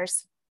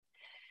barriers.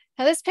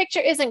 Now this picture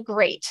isn't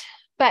great,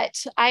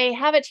 but I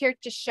have it here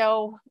to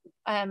show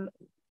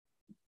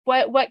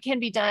what can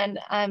be done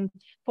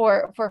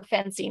for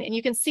fencing. And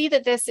you can see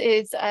that this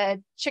is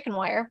chicken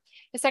wire.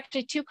 It's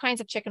actually two kinds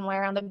of chicken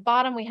wire. On the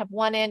bottom, we have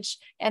 1 inch,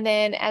 and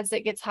then as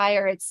it gets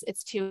higher, it's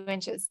 2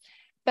 inches.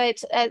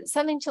 But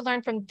something to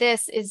learn from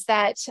this is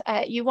that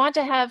you want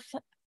to have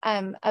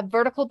a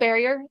vertical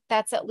barrier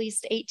that's at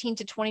least 18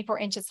 to 24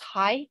 inches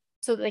high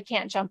so that they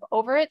can't jump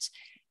over it.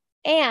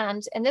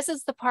 And this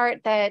is the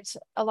part that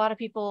a lot of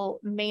people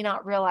may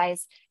not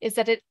realize, is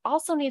that it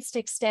also needs to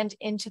extend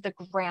into the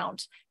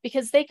ground,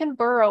 because they can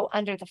burrow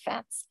under the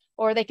fence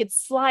or they could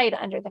slide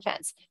under the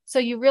fence. So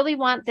you really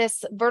want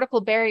this vertical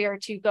barrier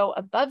to go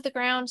above the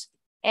ground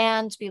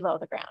and below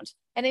the ground.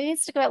 And it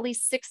needs to go at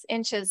least 6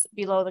 inches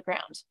below the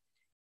ground.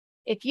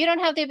 If you don't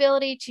have the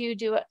ability to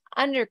do it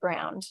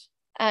underground,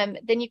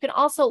 then you can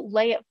also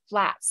lay it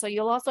flat. So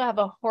you'll also have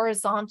a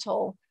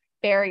horizontal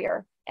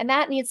barrier And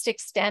that needs to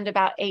extend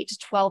about 8 to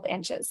 12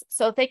 inches.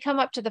 So if they come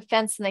up to the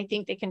fence and they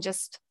think they can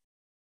just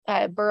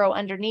burrow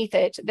underneath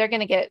it, they're going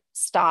to get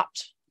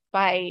stopped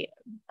by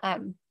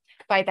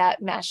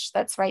that mesh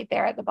that's right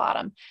there at the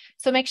bottom.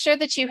 So make sure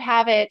that you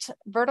have it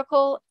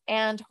vertical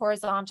and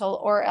horizontal,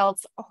 or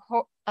else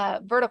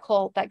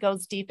vertical that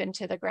goes deep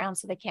into the ground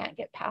so they can't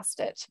get past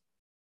it.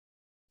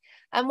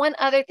 One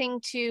other thing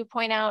to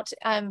point out,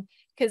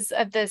 because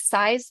of the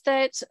size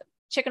that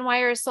chicken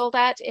wire is sold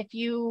at, if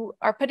you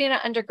are putting it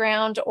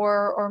underground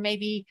or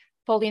maybe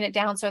folding it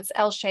down so it's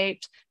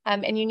L-shaped,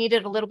 and you need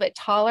it a little bit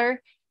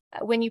taller,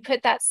 when you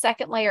put that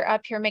second layer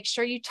up here, make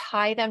sure you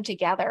tie them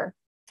together,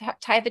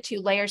 tie the 2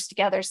 layers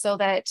together so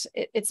that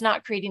it's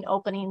not creating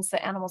openings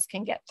that animals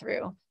can get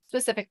through,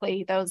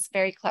 specifically those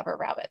very clever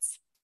rabbits.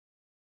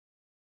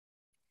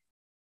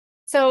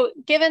 So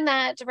given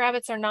that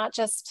rabbits are not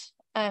just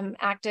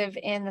active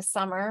in the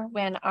summer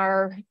when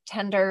our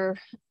tender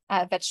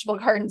vegetable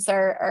gardens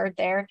are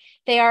there,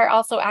 they are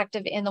also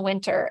active in the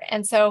winter.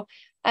 And so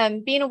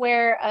being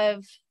aware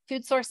of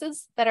food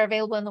sources that are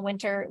available in the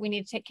winter, we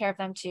need to take care of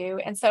them too.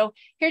 And so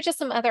here are just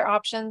some other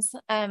options.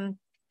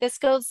 This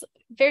goes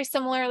very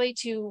similarly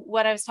to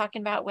what I was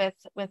talking about with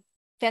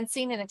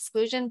fencing and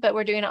exclusion, but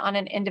we're doing it on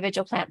an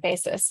individual plant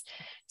basis.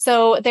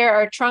 So there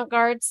are trunk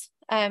guards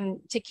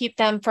to keep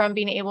them from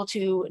being able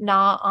to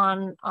gnaw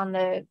on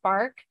the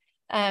bark.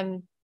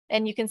 And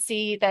you can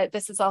see that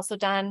this is also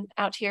done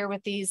out here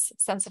with these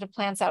sensitive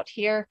plants out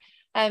here.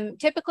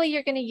 Typically,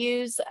 you're going to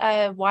use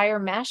a wire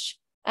mesh,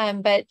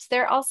 but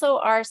there also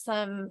are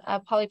some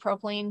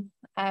polypropylene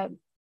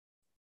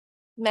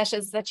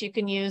meshes that you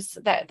can use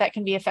that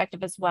can be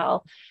effective as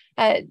well.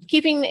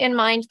 Keeping in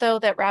mind, though,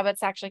 that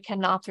rabbits actually can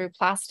gnaw through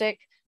plastic,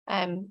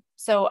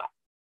 so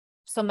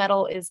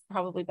metal is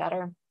probably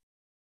better.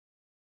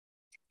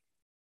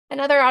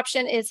 Another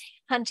option is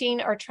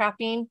hunting or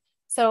trapping.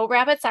 So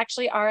rabbits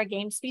actually are a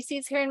game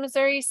species here in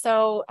Missouri,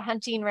 so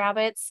hunting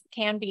rabbits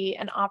can be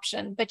an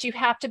option, but you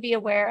have to be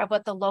aware of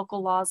what the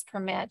local laws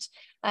permit,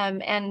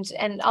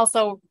 and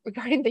also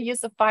regarding the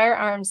use of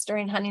firearms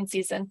during hunting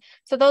season.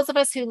 So those of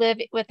us who live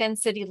within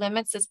city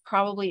limits, this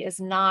probably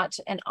is not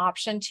an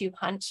option to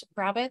hunt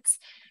rabbits,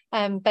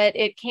 but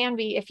it can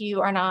be if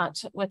you are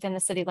not within the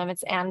city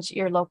limits and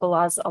your local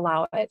laws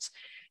allow it.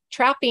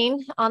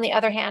 Trapping, on the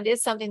other hand,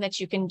 is something that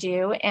you can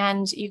do,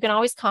 and you can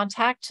always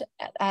contact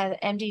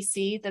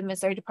MDC, the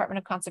Missouri Department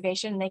of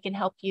Conservation, and they can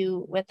help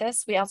you with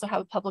this. We also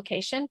have a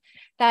publication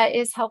that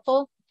is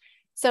helpful.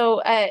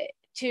 So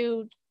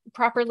to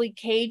properly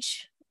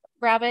cage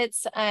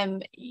rabbits,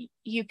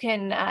 you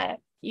can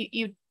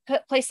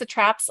place the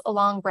traps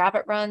along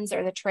rabbit runs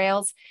or the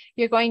trails.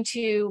 You're going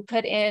to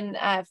put in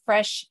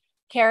fresh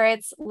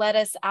carrots,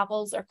 lettuce,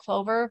 apples, or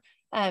clover,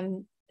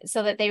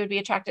 so that they would be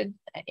attracted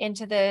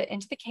into the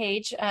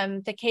cage.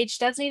 The cage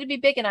does need to be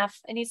big enough.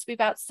 It needs to be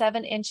about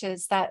 7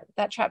 inches. That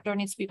trap door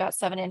needs to be about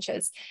 7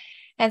 inches.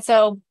 And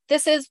so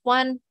this is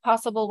one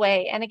possible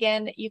way. And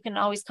again, you can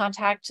always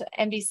contact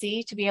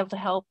MDC to be able to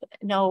help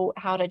know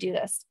how to do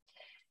this.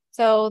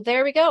 So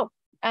there we go.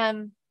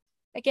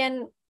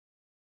 Again,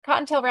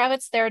 cottontail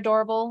rabbits, they're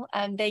adorable.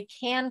 They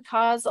can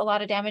cause a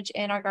lot of damage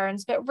in our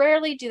gardens, but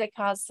rarely do they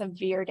cause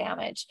severe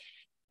damage.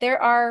 There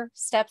are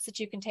steps that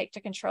you can take to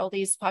control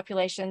these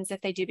populations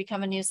if they do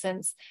become a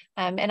nuisance.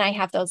 And I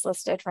have those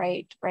listed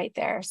right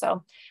there.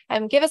 So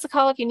give us a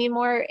call if you need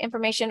more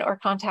information, or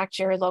contact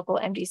your local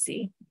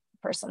MDC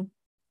person.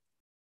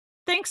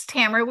 Thanks,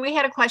 Tamara. We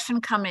had a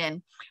question come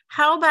in.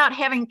 How about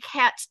having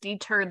cats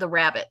deter the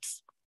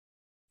rabbits?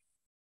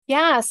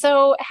 Yeah,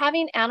 so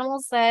having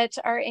animals that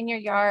are in your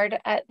yard,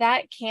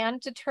 that can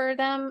deter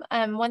them.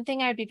 One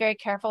thing I'd be very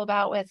careful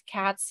about with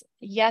cats,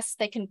 yes,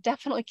 they can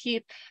definitely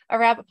keep a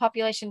rabbit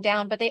population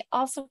down, but they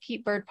also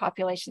keep bird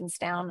populations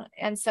down.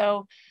 And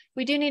so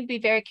we do need to be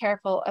very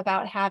careful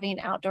about having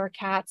outdoor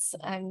cats,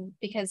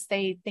 because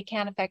they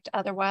can affect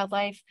other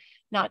wildlife,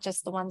 not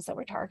just the ones that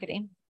we're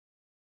targeting.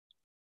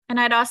 And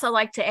I'd also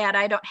like to add,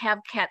 I don't have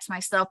cats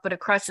myself, but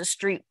across the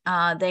street,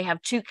 they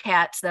have 2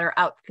 cats that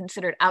are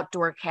considered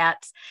outdoor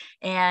cats.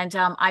 And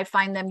I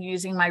find them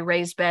using my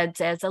raised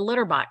beds as a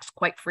litter box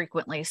quite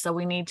frequently. So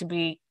we need to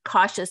be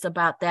cautious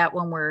about that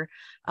when we're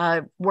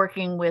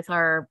working with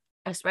our,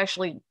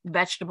 especially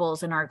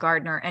vegetables in our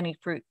garden, or any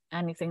fruit,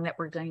 anything that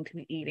we're going to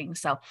be eating.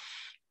 So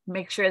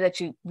make sure that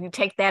you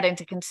take that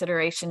into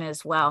consideration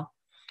as well.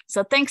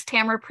 So thanks,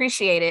 Tamara,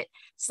 appreciate it.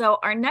 So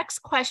our next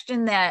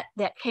question that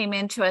came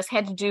into us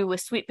had to do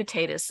with sweet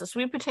potatoes. So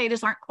sweet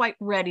potatoes aren't quite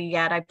ready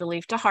yet, I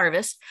believe, to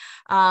harvest.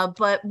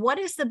 But what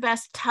is the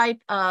best type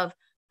of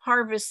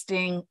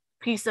harvesting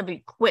piece of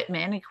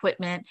equipment,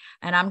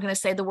 and I'm going to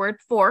say the word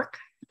fork,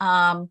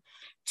 to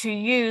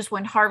use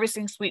when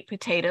harvesting sweet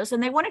potatoes?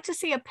 And they wanted to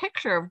see a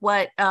picture of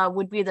what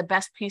would be the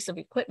best piece of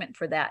equipment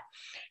for that.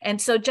 And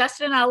so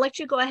Justin, I'll let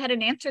you go ahead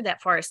and answer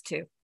that for us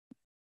too.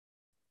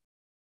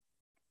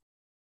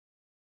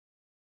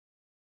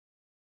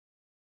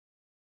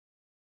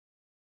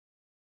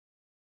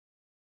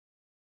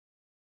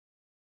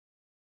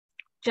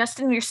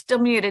 Justin, you're still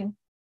muted.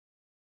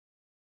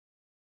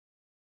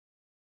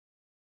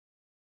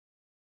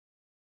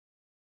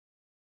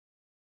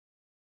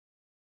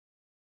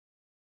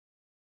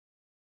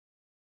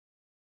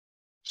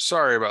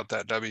 Sorry about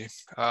that, Debbie.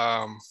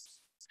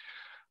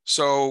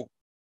 So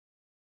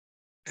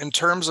in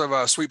terms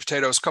of sweet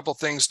potatoes, a couple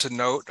things to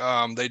note.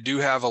 They do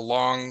have a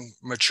long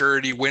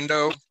maturity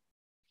window,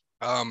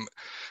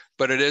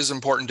 but it is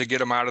important to get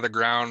them out of the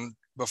ground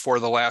before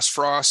the last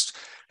frost.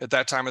 At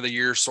that time of the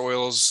year,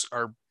 soils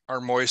are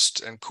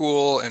moist and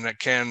cool, and it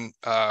can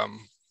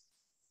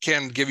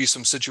give you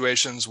some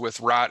situations with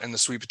rot in the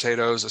sweet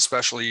potatoes,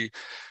 especially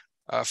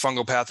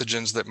fungal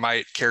pathogens that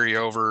might carry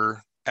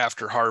over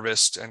after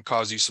harvest and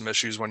cause you some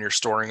issues when you're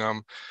storing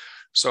them.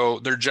 So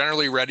they're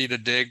generally ready to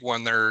dig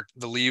when the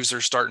leaves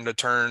are starting to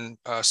turn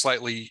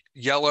slightly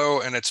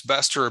yellow, and it's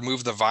best to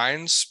remove the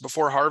vines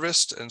before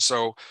harvest. And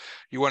so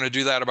you want to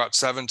do that about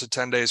 7 to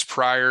 10 days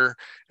prior.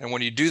 And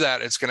when you do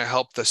that, it's going to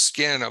help the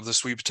skin of the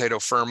sweet potato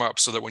firm up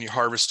so that when you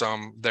harvest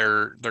them,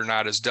 they're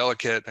not as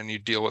delicate and you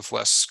deal with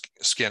less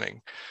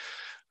skinning.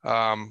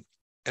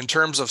 In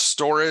terms of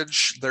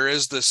storage, there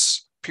is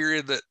this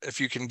period that if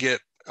you can get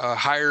a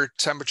higher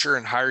temperature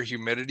and higher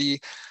humidity,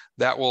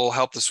 that will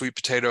help the sweet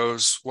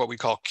potatoes, what we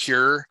call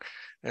cure.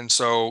 And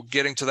so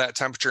getting to that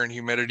temperature and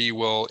humidity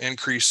will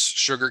increase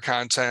sugar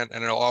content,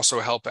 and it'll also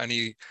help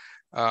any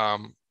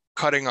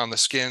cutting on the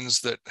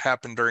skins that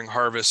happen during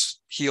harvest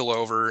heal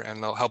over,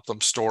 and they'll help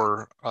them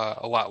store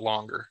a lot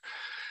longer.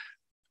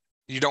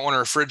 You don't want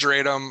to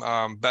refrigerate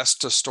them.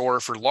 Best to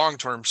store for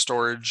long-term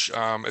storage.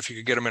 If you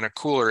could get them in a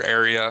cooler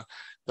area,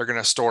 they're going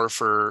to store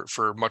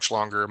for much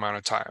longer amount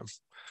of time.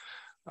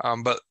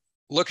 But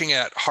looking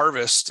at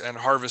harvest and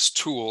harvest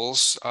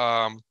tools,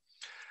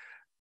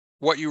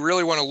 what you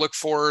really want to look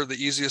for, the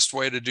easiest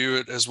way to do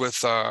it is with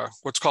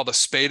what's called a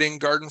spading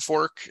garden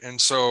fork.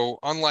 And so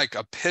unlike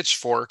a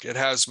pitchfork, it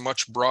has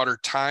much broader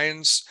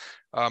tines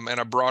and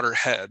a broader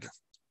head.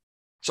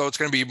 So it's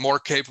going to be more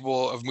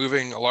capable of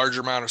moving a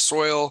larger amount of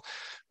soil.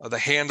 The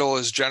handle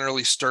is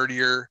generally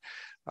sturdier,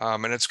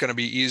 and it's going to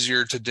be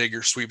easier to dig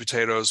your sweet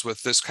potatoes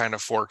with this kind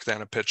of fork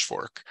than a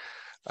pitchfork.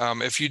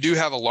 If you do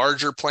have a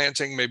larger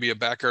planting, maybe a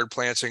backyard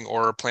planting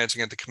or a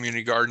planting at the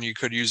community garden, you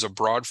could use a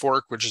broad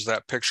fork, which is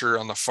that picture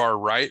on the far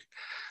right.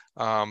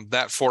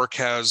 That fork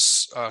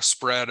has a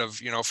spread of,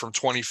 from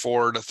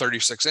 24 to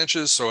 36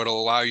 inches. So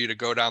it'll allow you to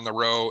go down the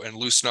row and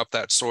loosen up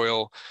that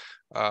soil,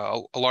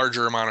 a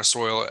larger amount of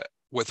soil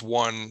with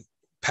one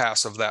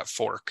pass of that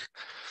fork.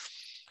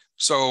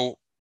 So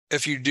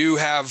if you do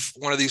have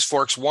one of these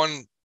forks,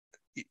 one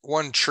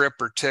trick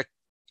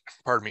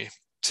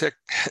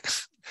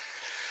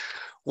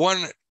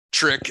one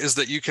trick is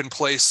that you can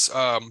place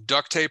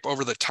duct tape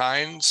over the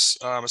tines,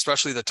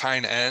 especially the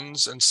tine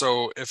ends. And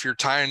so if your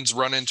tines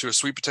run into a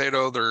sweet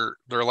potato,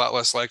 they're a lot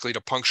less likely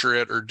to puncture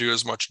it or do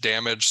as much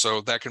damage.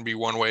 So that can be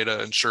one way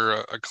to ensure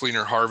a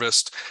cleaner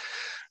harvest.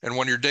 And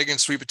when you're digging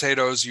sweet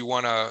potatoes, you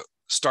want to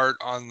start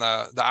on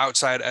the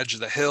outside edge of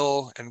the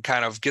hill and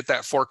kind of get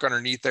that fork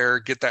underneath there,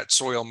 get that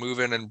soil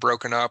moving and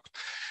broken up.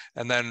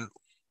 And then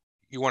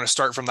you want to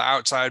start from the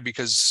outside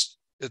because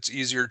it's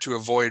easier to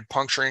avoid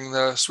puncturing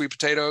the sweet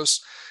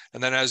potatoes.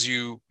 And then as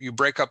you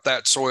break up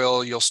that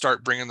soil, you'll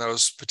start bringing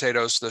those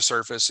potatoes to the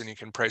surface, and you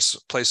can place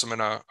them in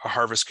a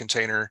harvest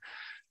container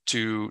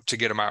to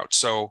get them out.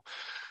 So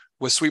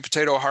with sweet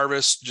potato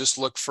harvest, just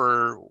look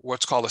for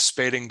what's called a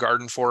spading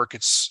garden fork.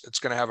 It's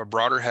going to have a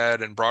broader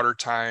head and broader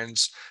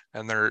tines,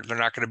 and they're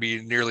not going to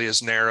be nearly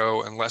as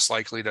narrow and less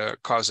likely to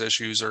cause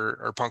issues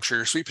or puncture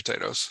your sweet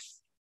potatoes.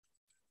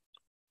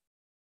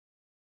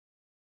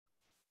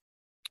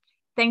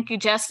 Thank you,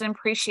 Justin.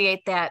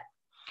 Appreciate that.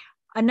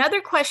 Another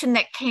question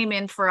that came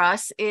in for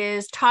us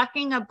is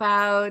talking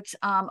about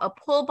a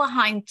pull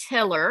behind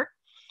tiller,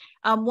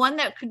 one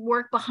that could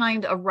work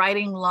behind a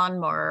riding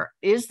lawnmower.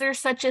 Is there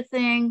such a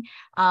thing?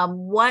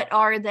 What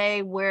are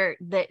they? Where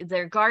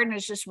their garden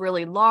is just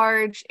really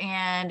large,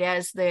 and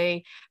as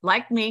they,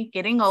 like me,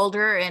 getting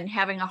older and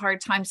having a hard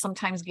time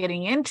sometimes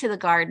getting into the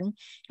garden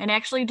and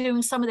actually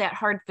doing some of that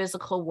hard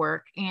physical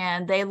work,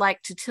 and they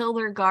like to till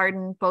their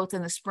garden both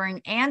in the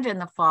spring and in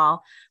the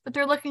fall, but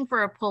they're looking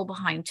for a pull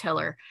behind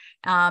tiller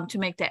to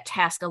make that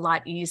task a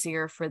lot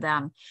easier for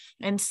them.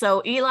 And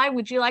so, Eli,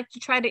 would you like to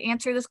try to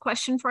answer this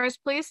question for us,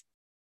 please?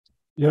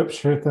 Yep,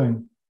 sure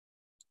thing.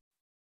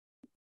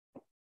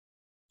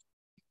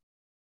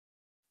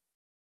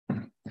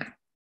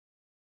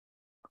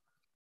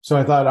 So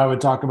I thought I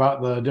would talk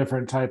about the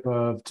different type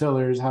of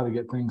tillers, how to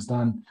get things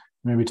done,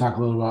 maybe talk a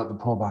little about the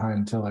pull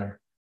behind tiller.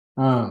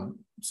 Sorry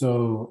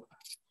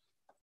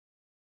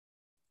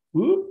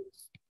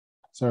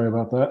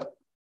about that.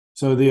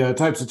 So the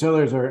types of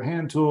tillers are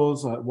hand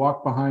tools,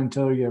 walk behind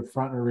tiller, you have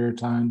front or rear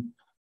tine.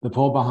 The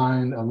pull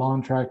behind a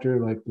lawn tractor,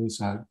 like this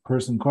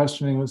person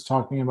questioning was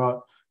talking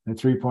about, a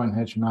 3-point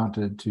hitch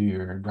mounted to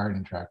your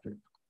garden tractor.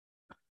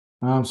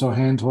 So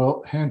hand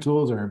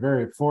tools are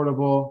very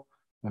affordable,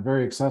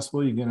 very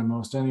accessible. You get them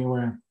most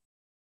anywhere.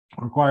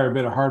 Require a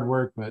bit of hard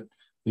work, but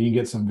you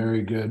get some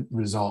very good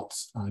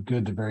results,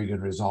 good to very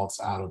good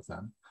results out of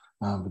them.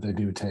 But they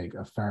do take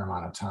a fair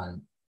amount of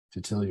time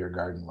to till your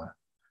garden with.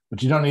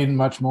 But you don't need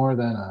much more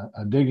than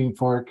a digging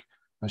fork,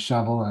 a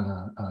shovel,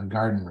 and a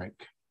garden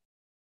rake.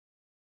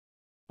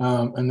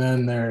 And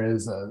then there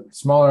is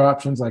smaller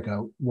options like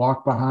a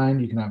walk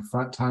behind. You can have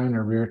front tine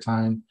or rear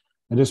tine.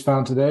 I just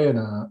found today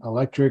an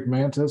electric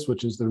Mantis,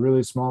 which is the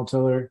really small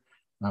tiller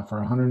for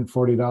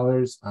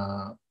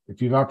 $140.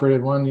 If you've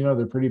operated one, you know,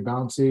 they're pretty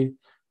bouncy,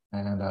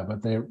 and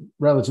but they're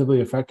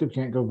relatively effective,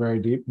 can't go very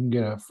deep. You can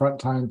get a front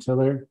tine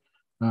tiller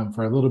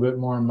for a little bit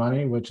more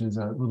money, which is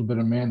a little bit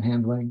of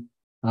manhandling.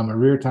 A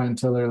rear tine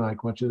tiller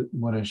like what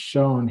is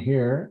shown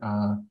here,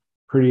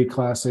 pretty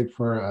classic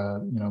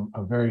for you know,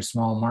 a very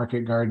small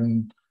market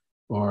garden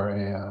or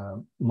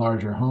a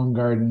larger home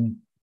garden.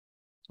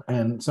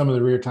 And some of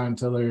the rear tine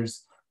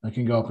tillers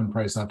can go up in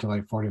price up to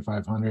like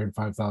 $4,500,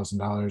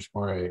 $5,000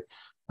 for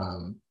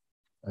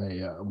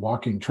a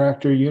walking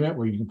tractor unit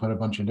where you can put a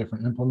bunch of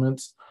different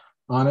implements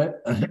on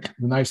it. The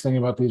nice thing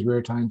about these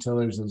rear tine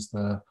tillers is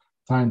the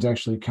tines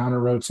actually counter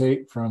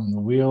rotate from the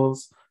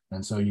wheels,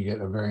 and so you get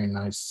a very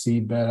nice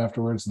seed bed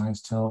afterwards, nice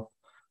till.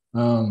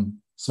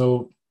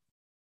 So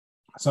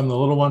some of the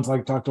little ones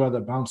like talked about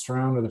that bounced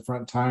around or the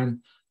front tine,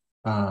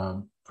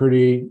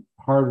 pretty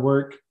hard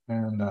work.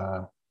 And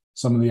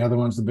some of the other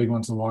ones, the big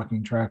ones, the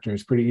walking tractor,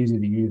 is pretty easy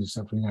to use,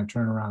 except when you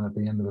turn around at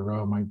the end of the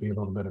row, might be a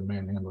little bit of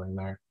manhandling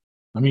there.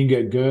 I mean, you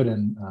get good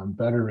and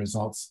better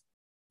results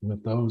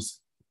with those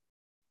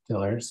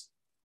tillers.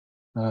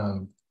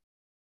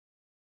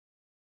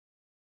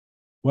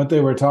 What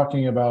they were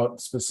talking about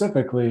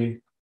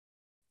specifically,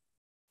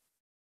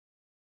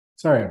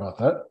 sorry about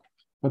that.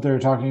 What they were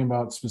talking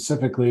about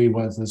specifically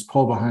was this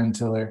pull behind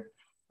tiller.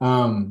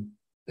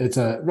 It's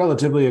a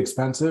relatively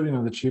expensive, you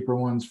know, the cheaper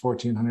one's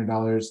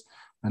 $1,400,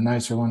 a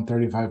nicer one,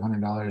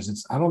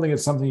 $3,500. I don't think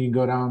it's something you can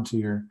go down to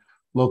your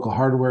local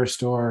hardware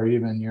store or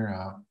even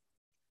your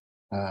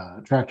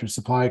tractor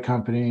supply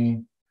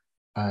company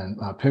and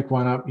pick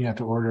one up. You have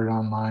to order it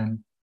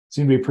online.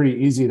 Seems to be pretty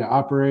easy to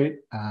operate.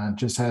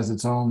 Just has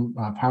its own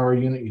power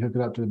unit. You hook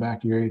it up to the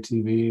back of your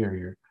ATV or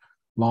your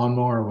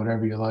lawnmower or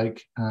whatever you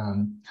like.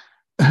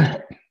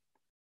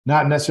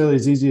 Not necessarily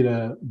as easy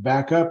to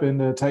back up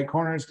into tight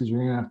corners because you're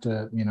going to have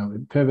to, you know,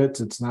 it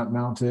pivots. It's not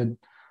mounted.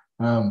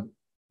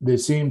 They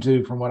seem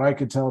to, from what I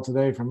could tell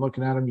today from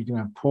looking at them, you can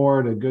have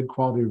poor to good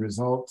quality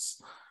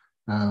results.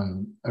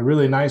 A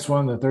really nice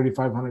one, the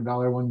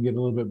 $3,500 one, you get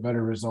a little bit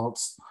better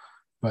results,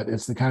 but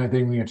it's the kind of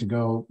thing we have to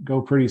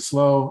go pretty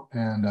slow,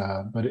 and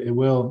but it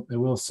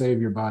will save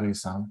your body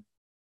some,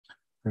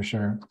 for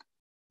sure.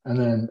 And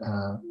then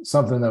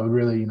something that would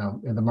really, you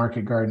know, in the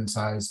market garden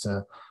size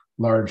to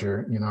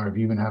larger, you know, or if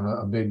you even have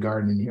a big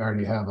garden and you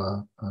already have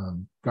a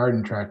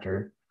garden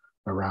tractor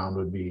around,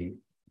 would be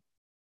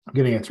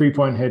getting a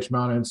 3-point hitch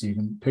mounted so you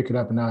can pick it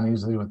up and down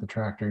easily with the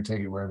tractor, take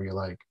it wherever you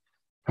like.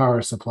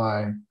 Power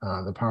supply,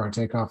 the power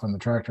takeoff on the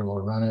tractor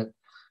will run it.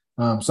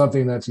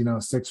 Something that's, you know,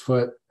 6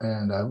 foot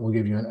and will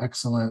give you an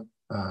excellent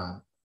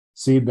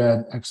seed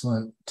bed,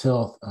 excellent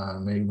tilth,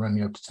 may run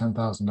you up to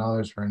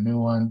 $10,000 for a new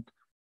one.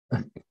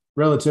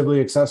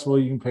 Relatively accessible.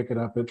 You can pick it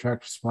up at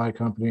Tractor Supply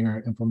Company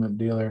or implement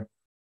dealer.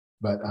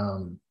 But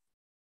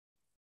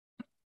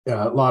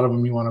yeah, a lot of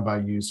them you want to buy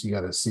used, so you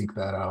got to seek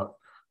that out.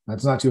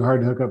 It's not too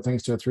hard to hook up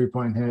things to a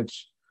 3-point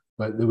hitch,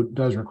 but it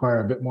does require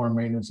a bit more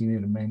maintenance. You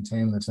need to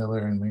maintain the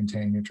tiller and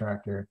maintain your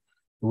tractor.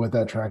 But with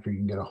that tractor, you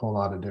can get a whole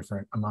lot of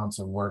different amounts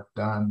of work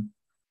done.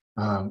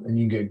 And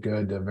you get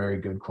good to very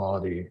good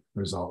quality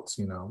results,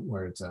 you know,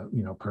 where it's a,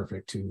 you know,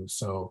 perfect to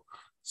sow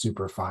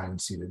super fine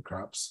seeded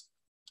crops.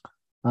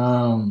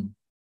 To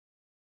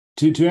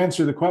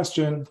answer the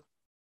question,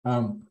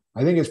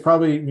 I think it's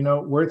probably, you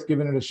know, worth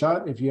giving it a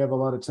shot if you have a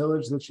lot of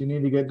tillage that you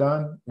need to get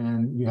done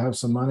and you have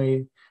some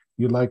money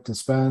you'd like to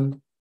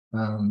spend.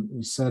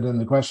 You said in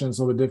the question it's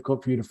a little bit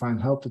difficult for you to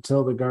find help to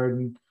till the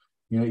garden.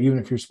 You know, even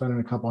if you're spending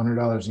a couple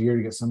 $100 a year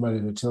to get somebody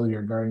to till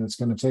your garden, it's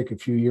going to take a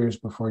few years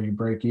before you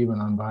break even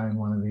on buying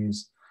one of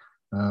these.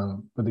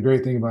 But the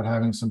great thing about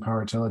having some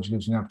power tillage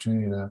gives you an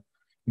opportunity to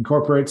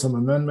incorporate some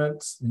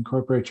amendments,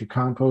 incorporate your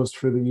compost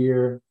for the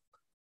year,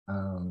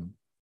 and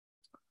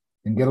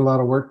get a lot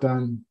of work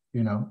done,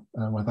 you know,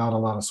 without a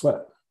lot of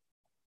sweat.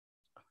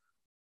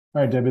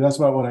 All right, Debbie, that's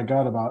about what I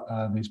got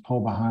about these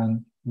pull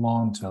behind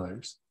lawn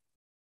tillers.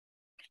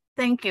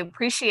 Thank you.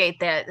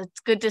 Appreciate that. It's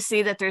good to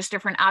see that there's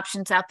different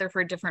options out there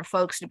for different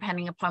folks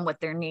depending upon what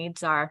their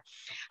needs are.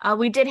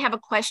 We did have a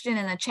question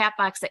in the chat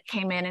box that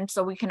came in, and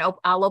so we can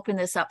I'll open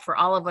this up for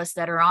all of us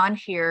that are on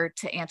here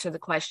to answer the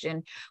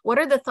question. What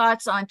are the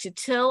thoughts on to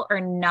till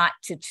or not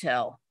to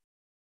till?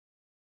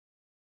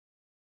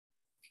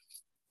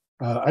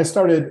 I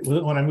started,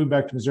 when I moved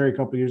back to Missouri a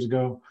couple of years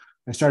ago,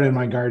 I started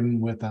my garden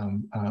with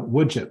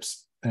wood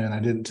chips, and I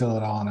didn't till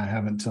at all, and I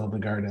haven't tilled the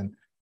garden.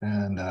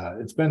 And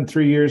it's been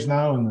 3 years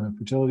now, and the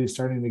fertility is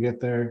starting to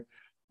get there.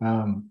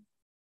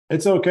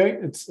 It's okay. I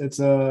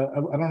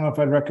don't know if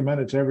I'd recommend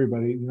it to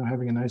everybody. You know,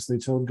 having a nicely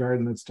tilled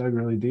garden that's dug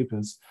really deep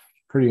is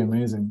pretty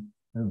amazing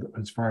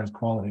as far as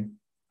quality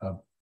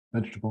of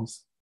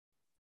vegetables.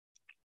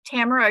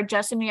 Tamara or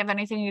Justin, you have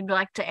anything you'd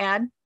like to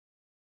add?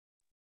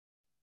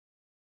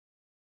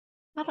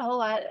 Not a whole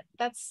lot.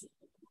 That's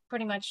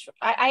pretty much,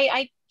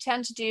 I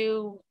tend to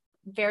do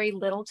very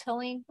little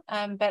tilling,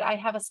 but I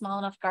have a small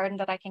enough garden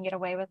that I can get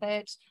away with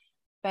it.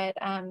 but,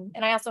 and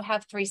I also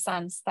have 3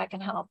 sons that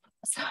can help.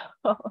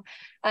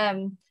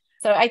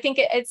 So I think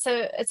it's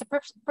a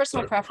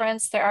personal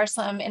preference. There are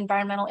some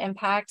environmental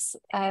impacts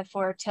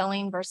for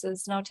tilling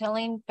versus no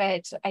tilling,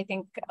 but I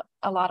think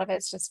a lot of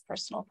it's just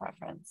personal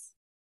preference.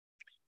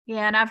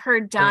 Yeah, and I've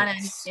heard Donna,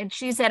 and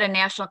she's at a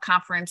national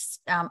conference.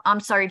 I'm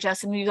sorry,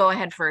 Justin, you go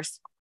ahead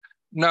first.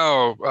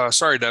 No,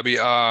 sorry, Debbie.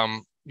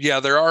 Yeah,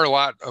 there are a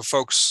lot of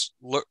folks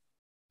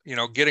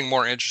getting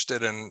more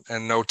interested in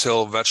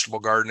no-till vegetable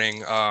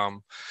gardening.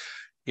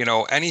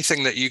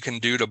 Anything that you can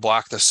do to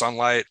block the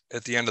sunlight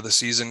at the end of the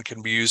season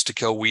can be used to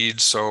kill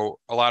weeds. So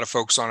a lot of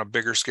folks on a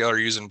bigger scale are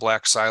using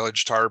black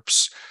silage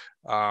tarps,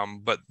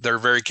 but they're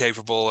very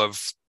capable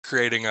of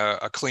creating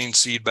a clean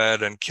seed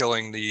bed and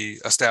killing the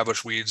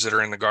established weeds that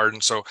are in the garden.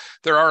 So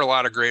there are a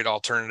lot of great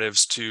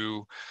alternatives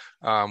to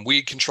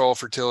weed control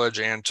for tillage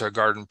and to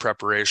garden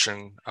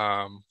preparation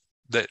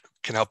that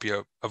can help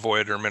you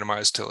avoid or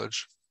minimize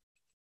tillage.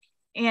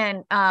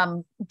 And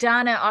Donna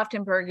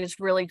Oftenberg is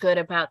really good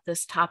about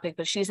this topic,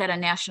 but she's at a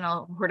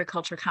national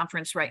horticulture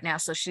conference right now,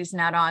 so she's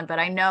not on. But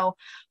I know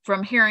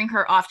from hearing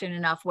her often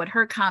enough, what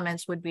her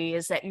comments would be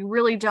is that you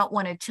really don't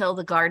want to till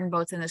the garden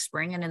both in the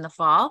spring and in the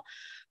fall.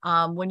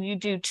 When you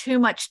do too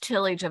much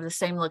tillage of the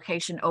same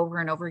location over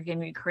and over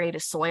again, you create a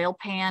soil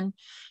pan.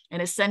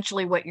 And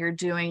essentially what you're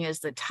doing is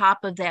the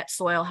top of that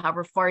soil,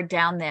 however far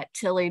down that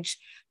tillage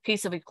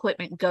piece of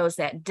equipment goes,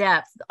 that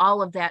depth,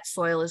 all of that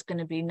soil is going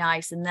to be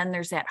nice. And then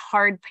there's that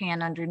hard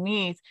pan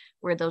underneath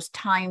where those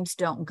tines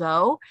don't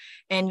go.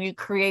 And you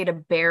create a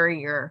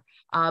barrier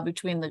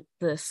between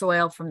the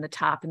soil from the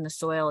top and the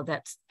soil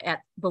that's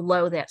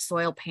below that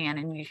soil pan.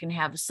 And you can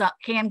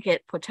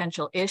get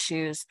potential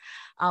issues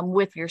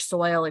with your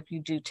soil if you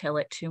do till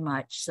it too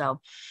much. So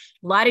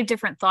a lot of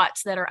different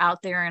thoughts that are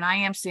out there. And I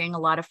am seeing a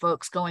lot of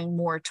folks going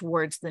more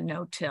towards the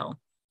no-till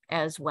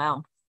as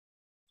well.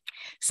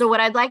 So what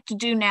I'd like to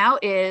do now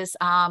is,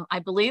 I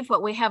believe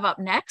what we have up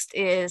next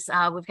is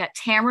we've got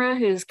Tamara,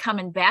 who's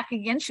coming back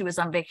again. She was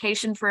on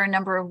vacation for a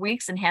number of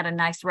weeks and had a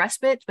nice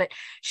respite, but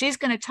she's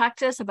going to talk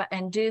to us about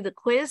and do the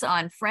quiz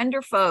on friend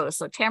or foe.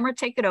 So Tamara,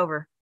 take it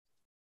over.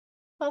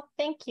 Well,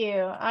 thank you.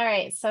 All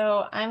right,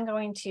 so I'm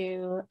going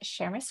to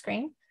share my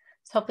screen.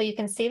 So hopefully you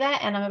can see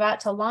that, and I'm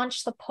about to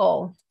launch the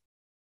poll.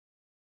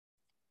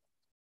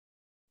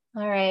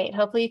 All right,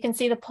 hopefully you can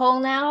see the poll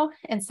now.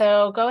 And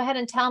so go ahead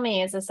and tell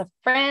me, is this a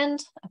friend,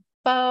 a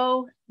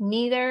foe,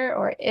 neither,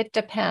 or it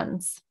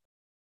depends?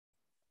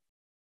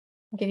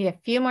 I'll give you a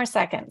few more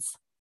seconds.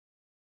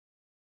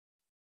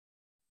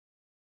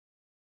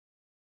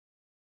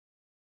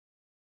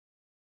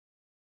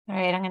 All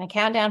right, I'm going to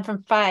count down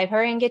from 5.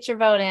 Hurry and get your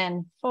vote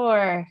in.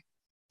 4,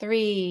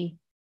 3,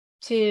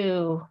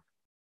 2,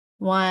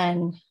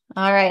 1.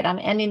 All right, I'm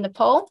ending the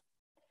poll.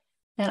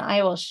 And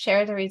I will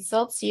share the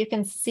results so you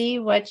can see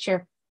what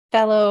your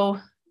fellow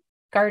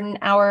Garden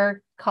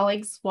Hour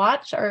colleagues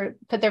watch or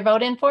put their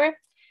vote in for.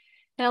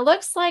 And it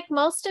looks like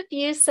most of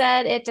you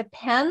said it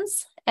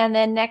depends. And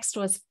then next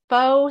was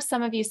foe.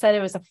 Some of you said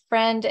it was a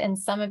friend, and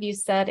some of you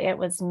said it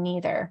was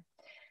neither.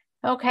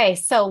 Okay,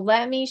 so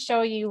let me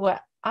show you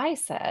what I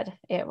said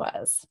it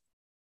was.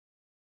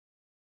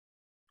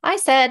 I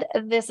said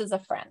this is a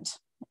friend.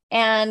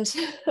 And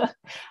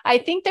I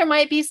think there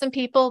might be some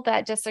people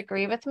that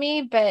disagree with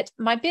me, but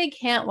my big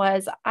hint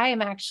was I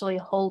am actually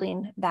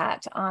holding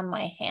that on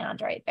my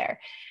hand right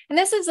there. And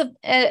this is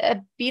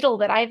a beetle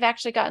that I've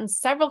actually gotten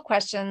several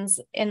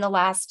questions in the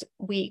last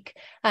week.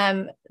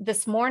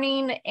 This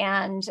morning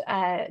and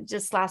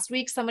just last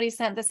week, somebody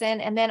sent this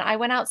in, and then I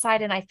went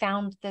outside and I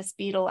found this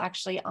beetle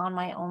actually on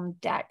my own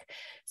deck.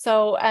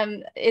 So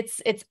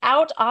it's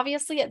out,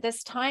 obviously, at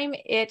this time.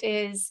 It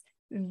is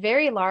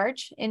very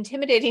large,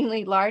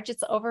 intimidatingly large.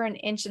 It's over 1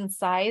 inch in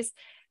size,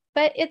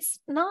 but it's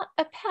not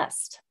a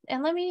pest.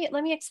 And let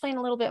me explain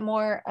a little bit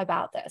more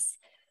about this.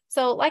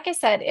 So like I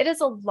said, it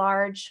is a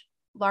large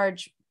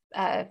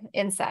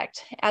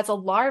insect. As a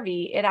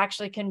larvae, it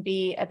actually can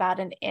be about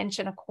 1.25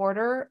 inches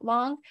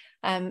long.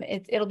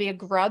 It'll be a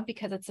grub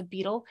because it's a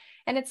beetle,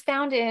 and it's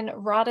found in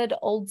rotted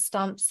old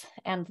stumps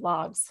and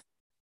logs.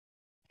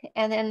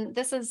 And then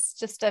this is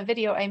just a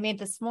video I made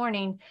this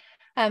morning.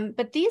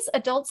 But these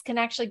adults can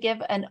actually give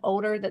an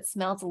odor that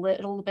smells a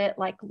little bit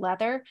like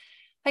leather.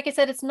 Like I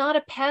said, it's not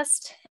a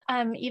pest,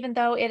 even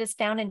though it is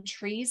found in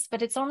trees,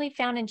 but it's only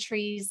found in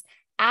trees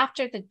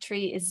after the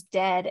tree is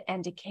dead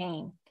and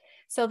decaying.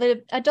 So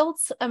the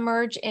adults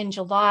emerge in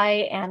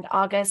July and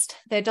August.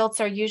 The adults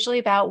are usually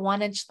about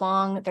 1 inch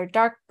long. They're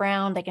dark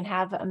brown. They can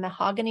have a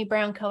mahogany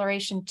brown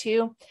coloration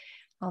too.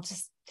 I'll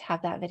just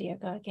have that video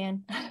go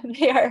again.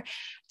 They are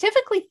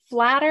typically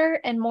flatter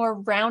and more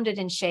rounded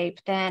in shape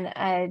than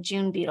a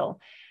June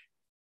beetle.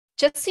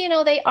 Just so you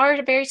know, they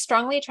are very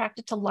strongly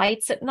attracted to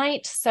lights at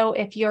night. So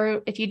if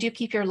you do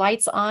keep your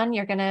lights on,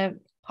 you're going to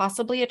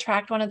possibly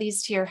attract one of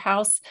these to your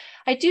house.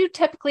 I do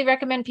typically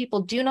recommend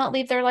people do not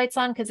leave their lights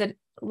on because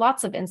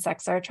lots of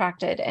insects are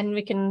attracted, and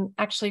we can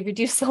actually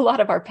reduce a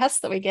lot of our pests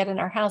that we get in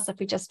our house if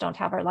we just don't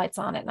have our lights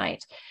on at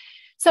night.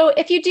 So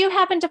if you do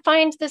happen to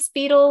find this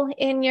beetle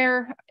in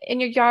your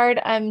yard,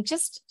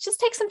 just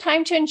take some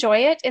time to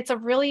enjoy it. It's a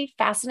really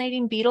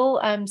fascinating beetle.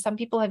 Some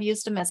people have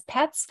used them as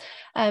pets.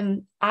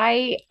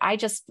 I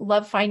just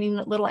love finding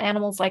little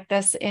animals like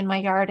this in my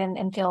yard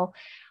and feel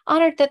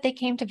honored that they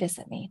came to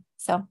visit me.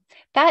 So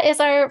that is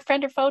our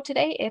friend or foe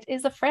today. It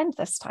is a friend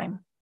this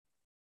time.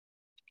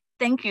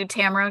 Thank you,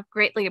 Tamara.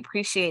 Greatly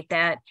appreciate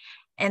that.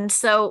 And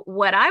so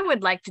what I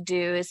would like to do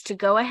is to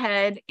go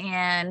ahead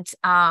and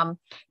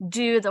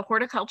do the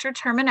horticulture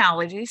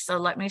terminology. So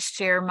let me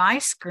share my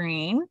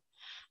screen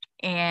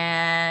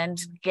and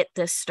get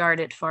this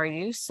started for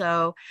you.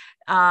 So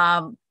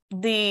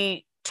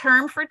the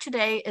term for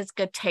today is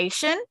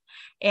guttation.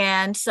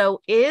 And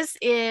so is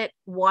it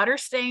water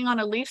staying on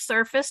a leaf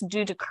surface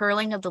due to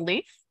curling of the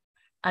leaf?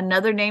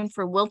 Another name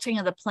for wilting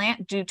of the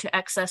plant due to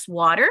excess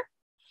water.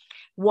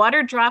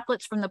 Water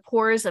droplets from the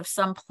pores of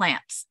some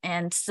plants.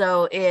 And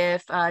so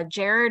if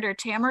Jared or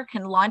Tamara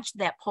can launch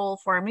that poll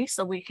for me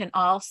so we can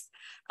all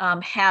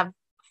have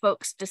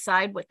folks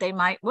decide what they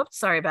might, whoops,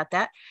 sorry about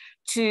that,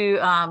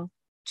 to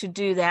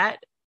do that.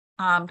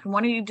 Can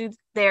one of you do,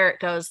 there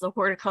it goes, the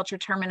horticulture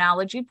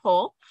terminology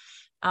poll.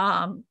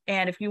 And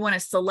if you want to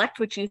select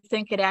what you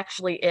think it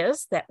actually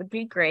is, that would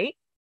be great.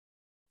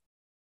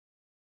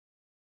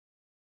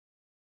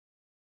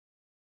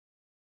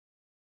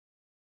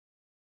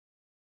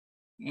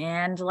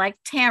 And like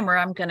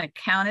Tamara, I'm going to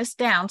count us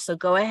down. So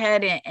go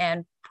ahead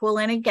and pull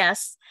in a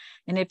guess.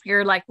 And if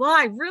you're like, well,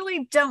 I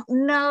really don't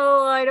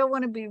know, I don't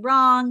want to be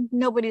wrong,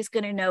 nobody's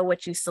going to know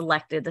what you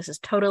selected. This is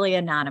totally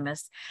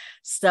anonymous.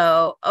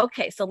 So,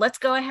 okay, so let's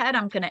go ahead.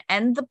 I'm going to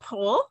end the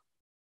poll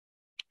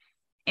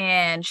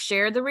and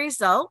share the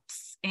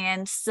results.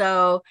 And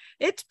so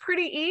it's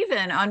pretty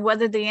even on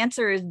whether the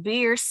answer is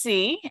B or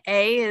C.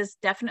 A is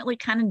definitely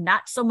kind of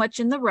not so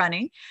much in the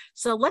running.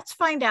 So let's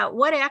find out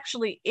what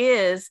actually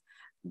is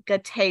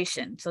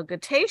guttation. So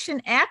guttation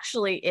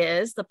actually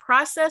is the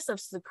process of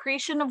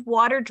secretion of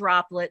water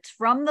droplets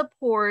from the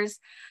pores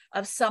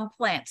of some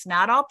plants.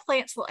 Not all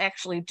plants will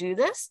actually do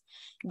this,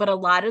 but a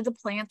lot of the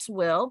plants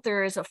will.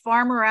 There is a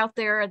farmer out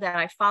there that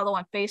I follow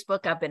on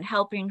Facebook. I've been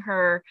helping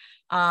her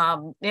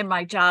in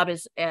my job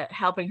is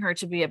helping her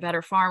to be a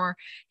better farmer.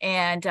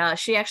 And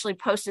she actually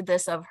posted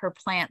this of her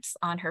plants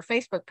on her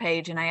Facebook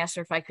page. And I asked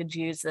her if I could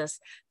use this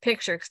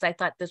picture because I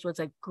thought this was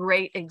a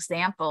great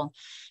example.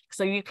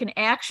 So you can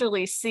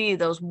actually see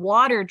those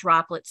water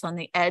droplets on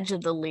the edge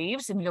of the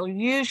leaves, and you'll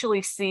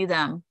usually see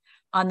them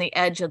on the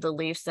edge of the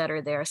leaves that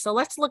are there. So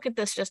let's look at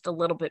this just a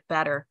little bit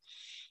better.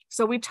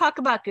 So we talk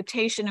about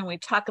guttation and we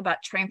talk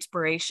about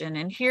transpiration,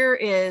 and here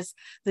is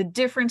the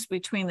difference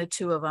between the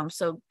two of them.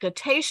 So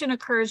guttation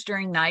occurs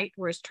during night,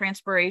 whereas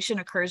transpiration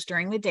occurs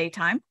during the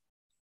daytime.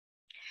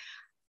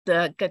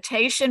 The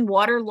guttation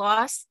water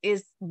loss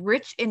is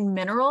rich in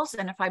minerals,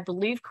 and if I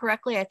believe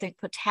correctly, I think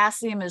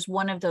potassium is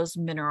one of those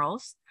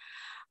minerals.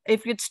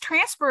 If it's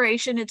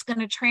transpiration, it's going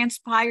to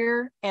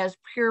transpire as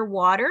pure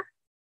water.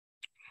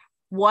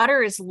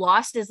 Water is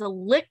lost as a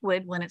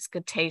liquid when it's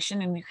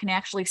guttation, and you can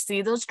actually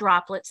see those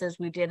droplets as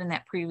we did in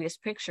that previous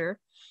picture.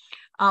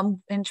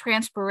 In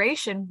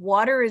transpiration,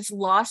 water is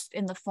lost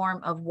in the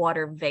form of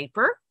water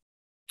vapor.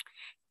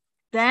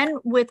 Then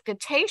with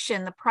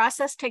guttation, the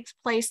process takes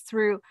place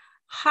through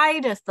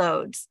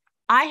hydrothodes.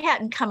 I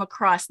hadn't come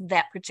across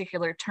that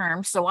particular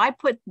term, so I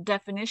put the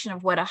definition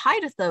of what a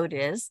hydrothode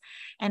is.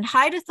 And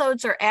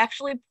hydrothodes are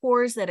actually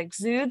pores that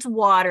exudes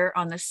water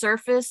on the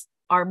surface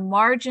or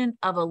margin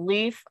of a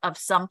leaf of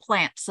some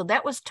plant. So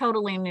that was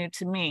totally new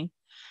to me.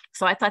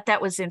 So I thought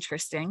that was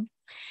interesting.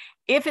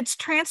 If it's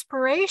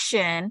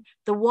transpiration,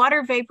 the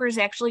water vapor is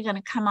actually going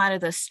to come out of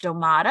the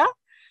stomata.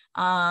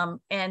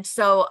 And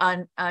so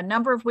a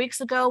number of weeks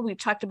ago, we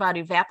talked about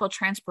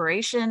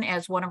evapotranspiration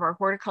as one of our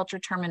horticulture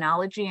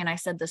terminology. And I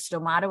said the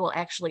stomata will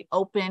actually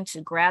open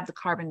to grab the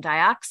carbon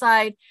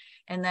dioxide,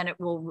 and then it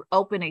will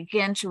open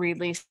again to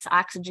release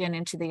oxygen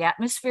into the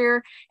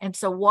atmosphere. And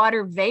so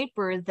water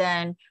vapor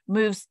then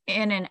moves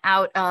in and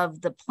out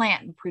of the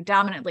plant,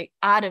 predominantly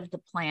out of the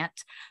plant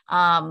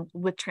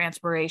with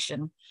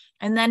transpiration.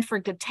 And then for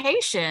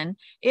guttation,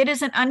 it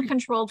is an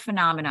uncontrolled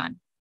phenomenon.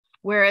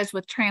 Whereas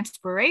with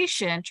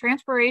transpiration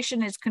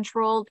is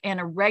controlled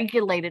and a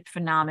regulated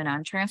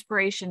phenomenon.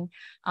 Transpiration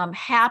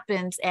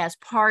happens as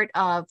part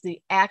of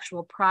the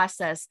actual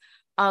process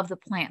of the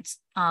plant's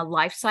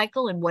life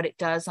cycle and what it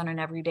does on an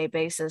everyday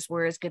basis,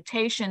 whereas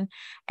guttation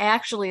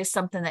actually is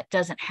something that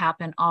doesn't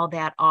happen all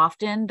that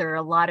often. There are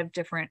a lot of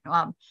different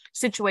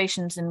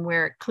situations in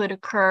where it could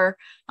occur,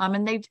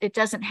 and it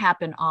doesn't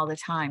happen all the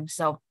time.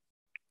 So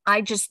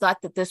I just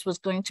thought that this was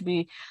going to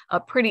be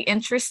pretty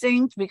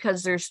interesting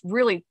because there's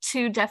really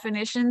two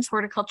definitions,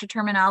 horticulture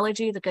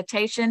terminology, the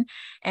guttation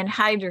and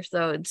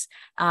hydrothodes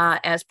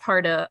as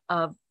part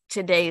of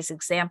today's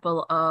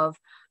example of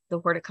the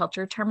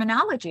horticulture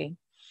terminology.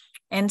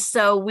 And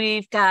so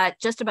we've got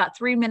just about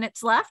 3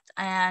 minutes left.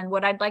 And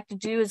what I'd like to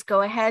do is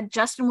go ahead.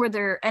 Justin, were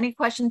there any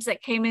questions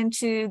that came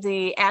into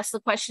the Ask the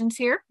Questions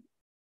here?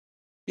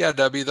 Yeah,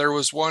 Debbie, there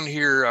was one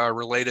here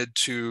related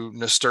to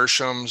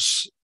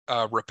nasturtiums.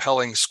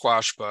 repelling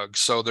squash bugs.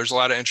 So there's a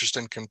lot of interest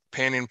in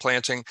companion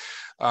planting.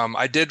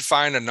 I did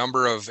find a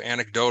number of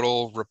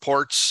anecdotal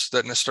reports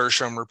that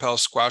nasturtium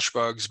repels squash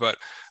bugs, but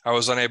I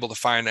was unable to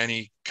find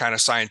any kind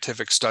of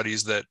scientific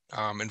studies that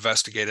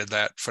investigated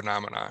that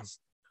phenomenon.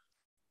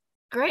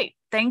 Great,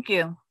 thank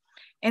you.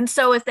 And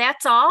so if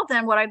that's all,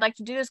 then what I'd like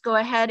to do is go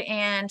ahead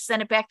and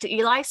send it back to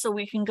Eli so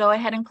we can go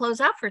ahead and close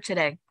out for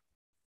today.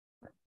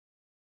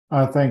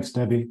 Thanks,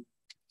 Debbie.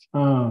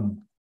 Hope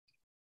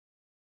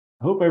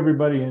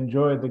everybody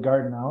enjoyed the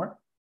garden hour.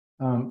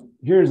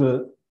 Here's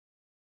a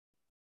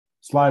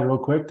slide real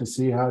quick to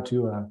see how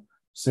to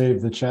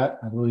save the chat.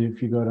 I believe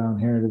if you go down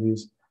here to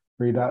these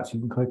three dots, you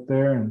can click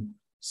there and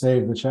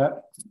save the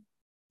chat.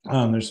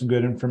 There's some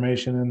good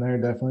information in there,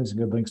 definitely some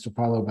good links to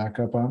follow back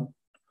up on.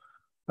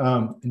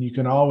 And you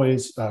can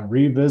always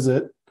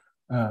revisit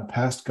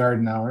past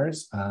garden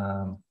hours.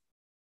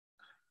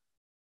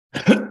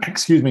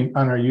 Excuse me,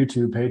 on our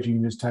YouTube page, you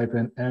can just type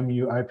in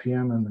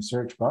MUIPM in the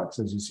search box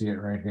as you see it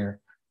right here,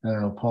 and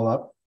it'll pull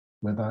up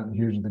with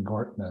here's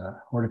the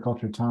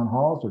horticulture town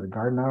halls or the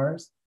garden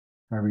hours,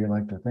 however you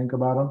like to think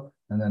about them,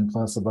 and then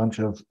plus a bunch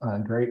of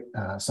great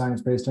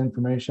science-based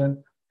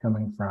information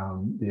coming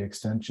from the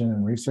extension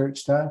and research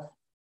staff.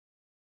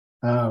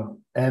 You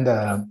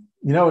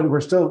know, we're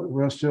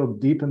still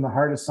deep in the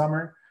heart of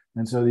summer,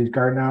 and so these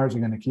garden hours are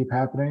going to keep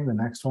happening. The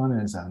next one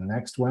is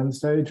next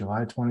Wednesday,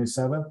 July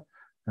 27th.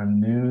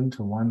 From noon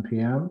to 1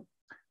 p.m.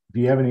 If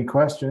you have any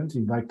questions,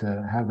 you'd like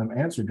to have them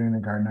answered during the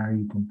garden hour,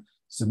 you can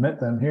submit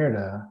them here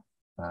to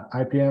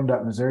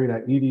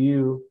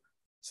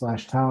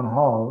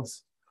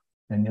ipm.missouri.edu/townhalls,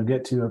 and you'll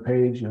get to a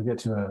page, you'll get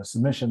to a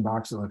submission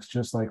box that looks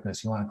just like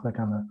this. You want to click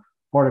on the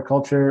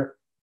horticulture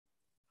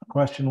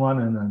question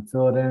one and then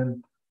fill it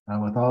in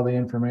with all the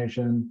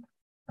information,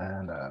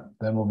 and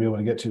then we'll be able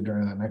to get to it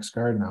during that next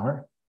garden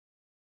hour.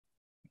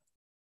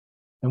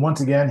 And once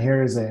again,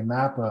 here is a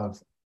map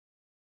of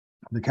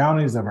the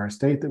counties of our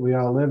state that we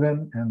all live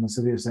in and the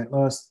city of St.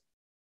 Louis,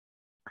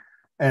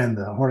 and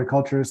the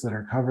horticulturists that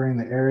are covering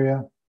the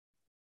area.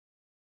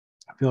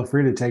 Feel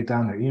free to take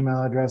down their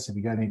email address. If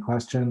you got any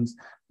questions,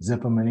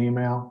 zip them an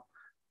email.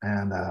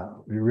 And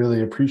we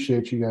really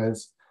appreciate you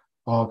guys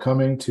all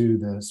coming to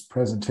this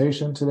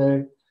presentation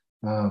today.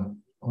 I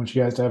want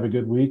you guys to have a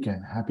good week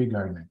and happy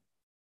gardening.